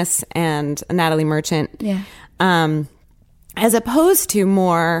Alanis and Natalie Merchant, as opposed to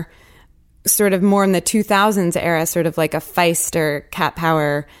more in the 2000s era, sort of like a Feist or Cat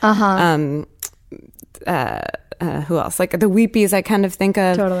Power. Who else? Like the Weepies, I kind of think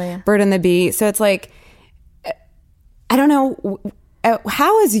of. Totally, yeah. Bird and the Bee. So it's like, I don't know,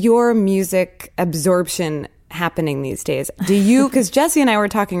 how is your music absorption happening these days? Do you, because Jesse and I were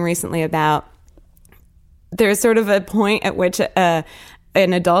talking recently about, there's sort of a point at which an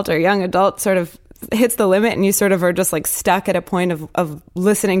adult or young adult sort of hits the limit, and you sort of are just like stuck at a point of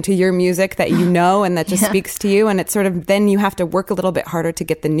listening to your music that you know and that just speaks to you, and it's sort of, then you have to work a little bit harder to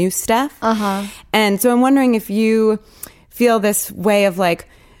get the new stuff. And so I'm wondering if you feel this way of like,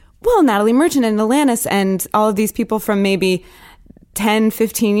 well, Natalie Merchant and Alanis and all of these people from maybe 10,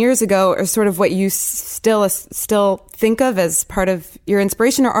 15 years ago are sort of what you still think of as part of your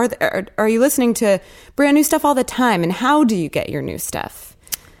inspiration, or are you listening to brand new stuff all the time? And how do you get your new stuff?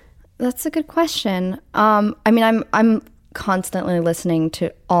 That's a good question. I mean, I'm constantly listening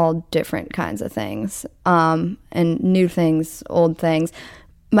to all different kinds of things, and new things, old things.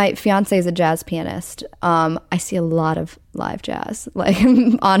 My fiance is a jazz pianist. I see a lot of live jazz, like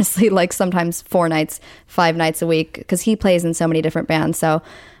honestly, like sometimes 4 nights, 5 nights a week, because he plays in so many different bands. So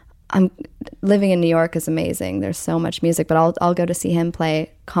I'm living in New York is amazing. There's so much music, but I'll go to see him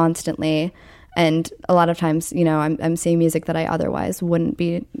play constantly. And a lot of times, you know, I'm seeing music that I otherwise wouldn't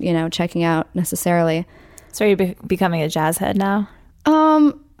be, you know, checking out necessarily. So are you becoming a jazz head now?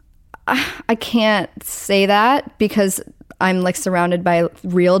 I can't say that because I'm like surrounded by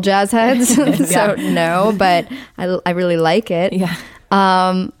real jazz heads. So no, but I really like it. Yeah.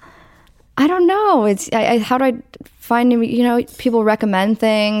 I don't know. How do I find, you know, people recommend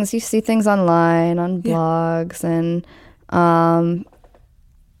things. You see things online on blogs and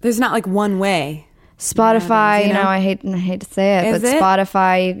there's not like one way. Spotify, you know, I hate to say it, but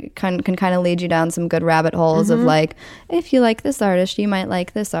Spotify can kind of lead you down some good rabbit holes of like, if you like this artist, you might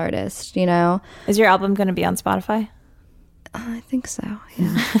like this artist, you know. Is your album going to be on Spotify? I think so,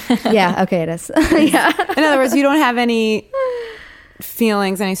 yeah. Yeah, okay, it is. Yeah. In other words, you don't have any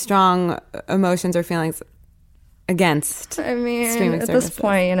feelings, any strong emotions or feelings against streaming at services. this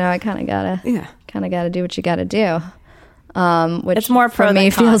point, you know, I kind of gotta do what you gotta do. Which it's more pro for me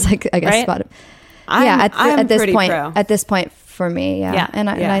than con, feels like, I guess, right? I'm pretty point, pro. at this point for me, yeah. And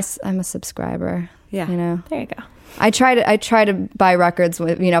yeah. I'm a subscriber. Yeah, you know. There you go. I try to buy records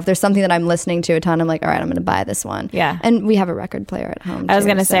with, you know, if there's something that I'm listening to a ton, I'm like, all right, I'm going to buy this one. Yeah. And we have a record player at home. I was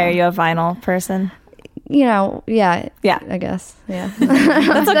going to say, are you a vinyl person? You know, yeah. I guess. Yeah.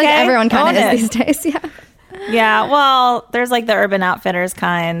 That's okay. Like everyone kind of is it. these days. Yeah. Yeah. Well, there's like the Urban Outfitters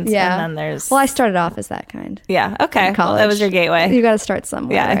kind. Yeah. And then there's. Well, I started off as that kind. Yeah. Okay. Well, that was your gateway. You got to start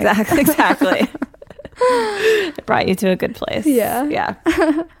somewhere. Yeah. Right? Exactly. It brought you to a good place. Yeah.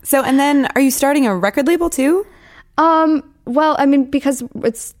 Yeah. So, and then are you starting a record label too? Well, I mean, because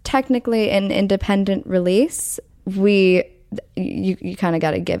it's technically an independent release, you kind of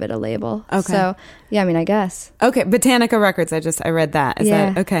got to give it a label. Okay. So, yeah, I mean, I guess. Okay, Botanica Records. I read that. Is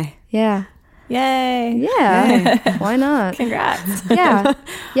that okay? Yeah. Yay. Yeah. Why not? Congrats. Yeah.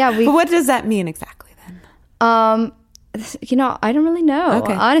 Yeah. But what does that mean exactly then? You know, I don't really know.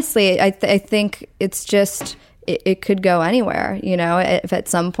 Okay. Honestly, I think it's just it could go anywhere. You know, if at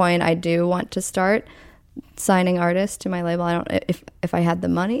some point I do want to start signing artists to my label. I don't if I had the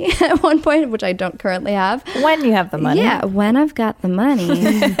money at one point, which I don't currently have. When you have the money. Yeah, when I've got the money,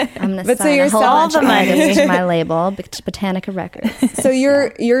 I'm going to But so sign you're a whole all bunch the of money. artists to my label, Botanica Records. So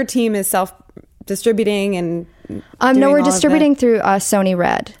your team is self-distributing and No, doing we're all of distributing through Sony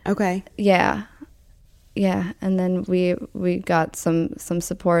Red. Okay. Yeah, and then we got some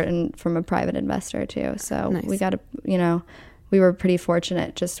support from a private investor too. So Nice. we got we were pretty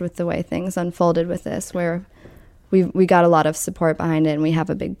fortunate just with the way things unfolded with this, where we got a lot of support behind it, and we have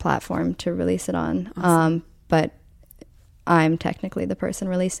a big platform to release it on. Awesome. But I'm technically the person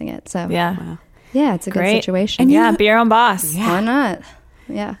releasing it, so Yeah. yeah, it's a Great. good situation. And yeah, be your own boss. Yeah. Why not?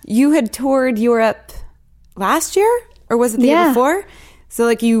 Yeah. You had toured Europe last year, or was it the year Yeah. before? So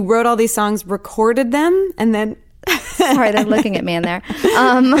like you wrote all these songs, recorded them, and then Sorry, they're looking at me in there.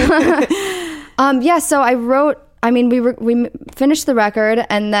 Yeah, so I wrote. I mean, we finished the record,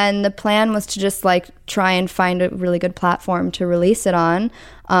 and then the plan was to just like try and find a really good platform to release it on,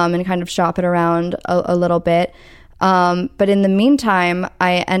 and kind of shop it around a little bit. But in the meantime,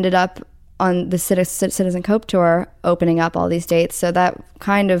 I ended up on the Citizen Cope tour, opening up all these dates. So that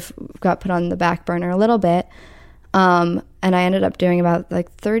kind of got put on the back burner a little bit. And I ended up doing about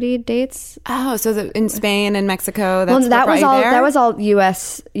like 30 dates. oh, so in Spain and Mexico. That's That was all. there? That was all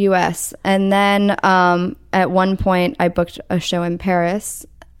U.S. And then at one point, I booked a show in Paris,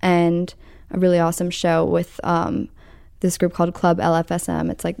 and a really awesome show with this group called Club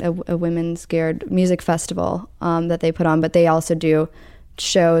LFSM. It's like a women's geared music festival that they put on, but they also do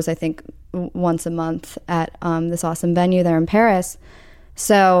shows, I think, once a month at this awesome venue there in Paris.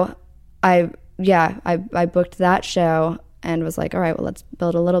 So I booked that show and was like, all right, well, let's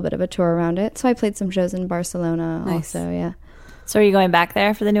build a little bit of a tour around it. So I played some shows in Barcelona also, yeah. So are you going back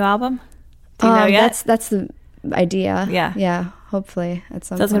there for the new album? Do you know yet? That's the idea. Yeah. Yeah, hopefully at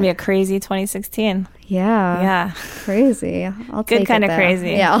some So it's going to be a point. crazy 2016. Yeah. Yeah. Crazy. I'll take it. Good kind of though.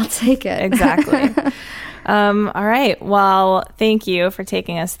 crazy. Yeah, I'll take it. Exactly. All right. Well, thank you for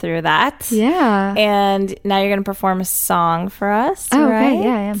taking us through that. Yeah. And now you're going to perform a song for us, Oh, right? okay.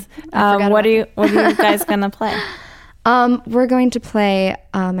 Yeah, I am. I forgot What about are you guys going to play? We're going to play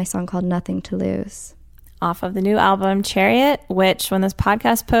my song called Nothing to Lose. Off of the new album Chariot, which when this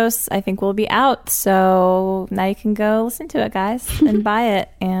podcast posts, I think will be out. So now you can go listen to it, guys, and buy it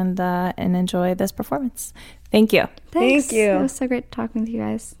and enjoy this performance. Thank you. Thanks. Thank you. It was so great talking with you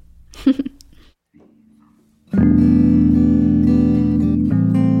guys.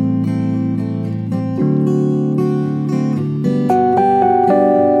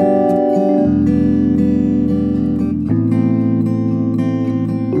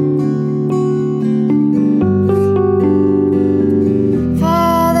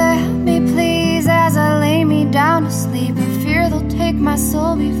 Father, help me please as I lay me down to sleep. I fear they'll take my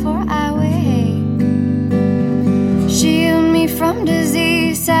soul before I wake. Shield me from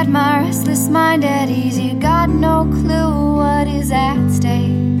disease, set my restless mind at ease. You got no clue what is at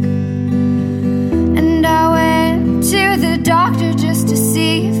stake. And I went to the doctor just to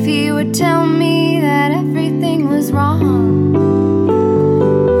see if he would tell me that everything was wrong.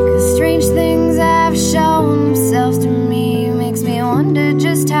 'Cause strange things have shown themselves to me. Makes me wonder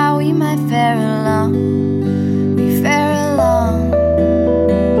just how we might fare along. We fare along.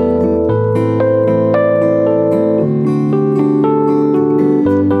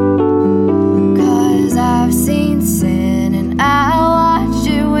 Cause I've seen sin and I watched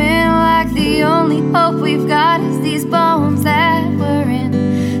it win. Like the only hope we've got is these bones that were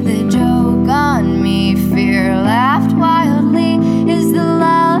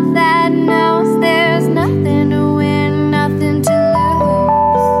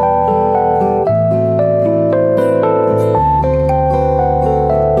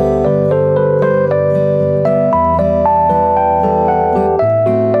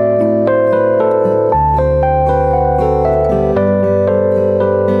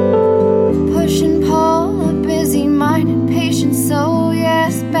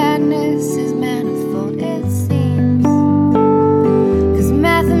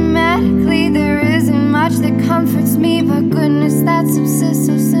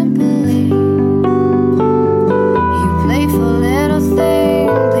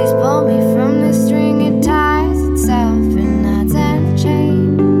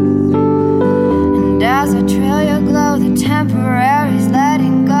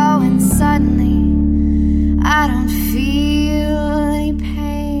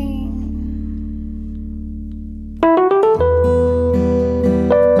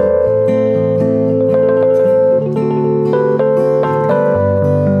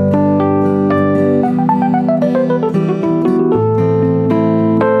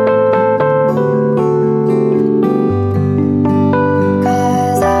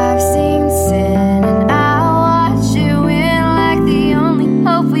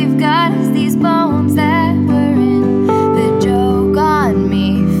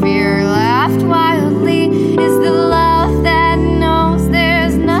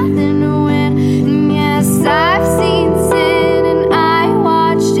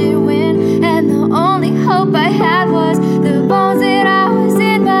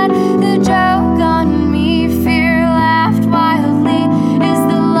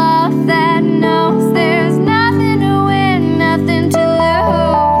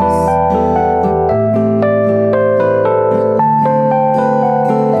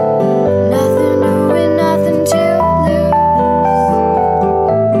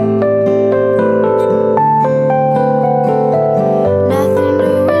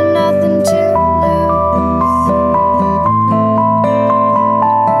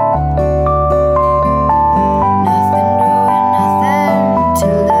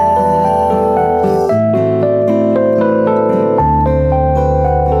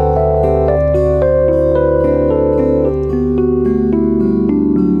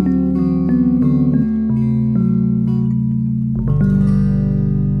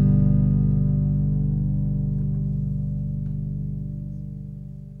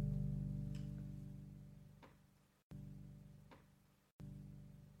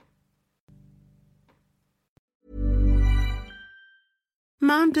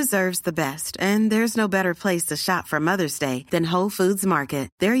Mom deserves the best, and there's no better place to shop for Mother's Day than Whole Foods Market.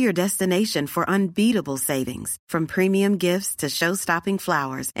 They're your destination for unbeatable savings, from premium gifts to show-stopping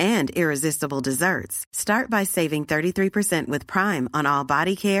flowers and irresistible desserts. Start by saving 33% with Prime on all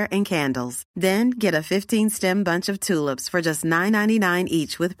body care and candles. Then get a 15-stem bunch of tulips for just $9.99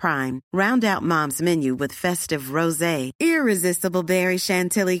 each with Prime. Round out Mom's menu with festive rosé, irresistible berry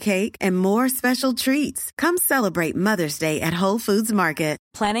chantilly cake, and more special treats. Come celebrate Mother's Day at Whole Foods Market.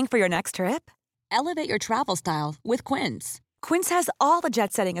 Planning for your next trip? Elevate your travel style with Quince. Quince has all the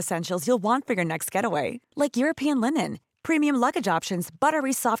jet-setting essentials you'll want for your next getaway, like European linen, premium luggage options,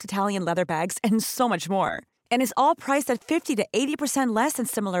 buttery soft Italian leather bags, and so much more. And is all priced at 50 to 80% less than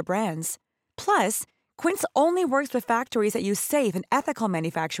similar brands. Plus, Quince only works with factories that use safe and ethical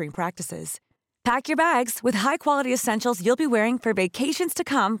manufacturing practices. Pack your bags with high-quality essentials you'll be wearing for vacations to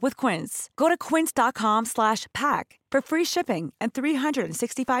come with Quince. Go to quince.com/pack for free shipping and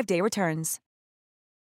 365-day returns.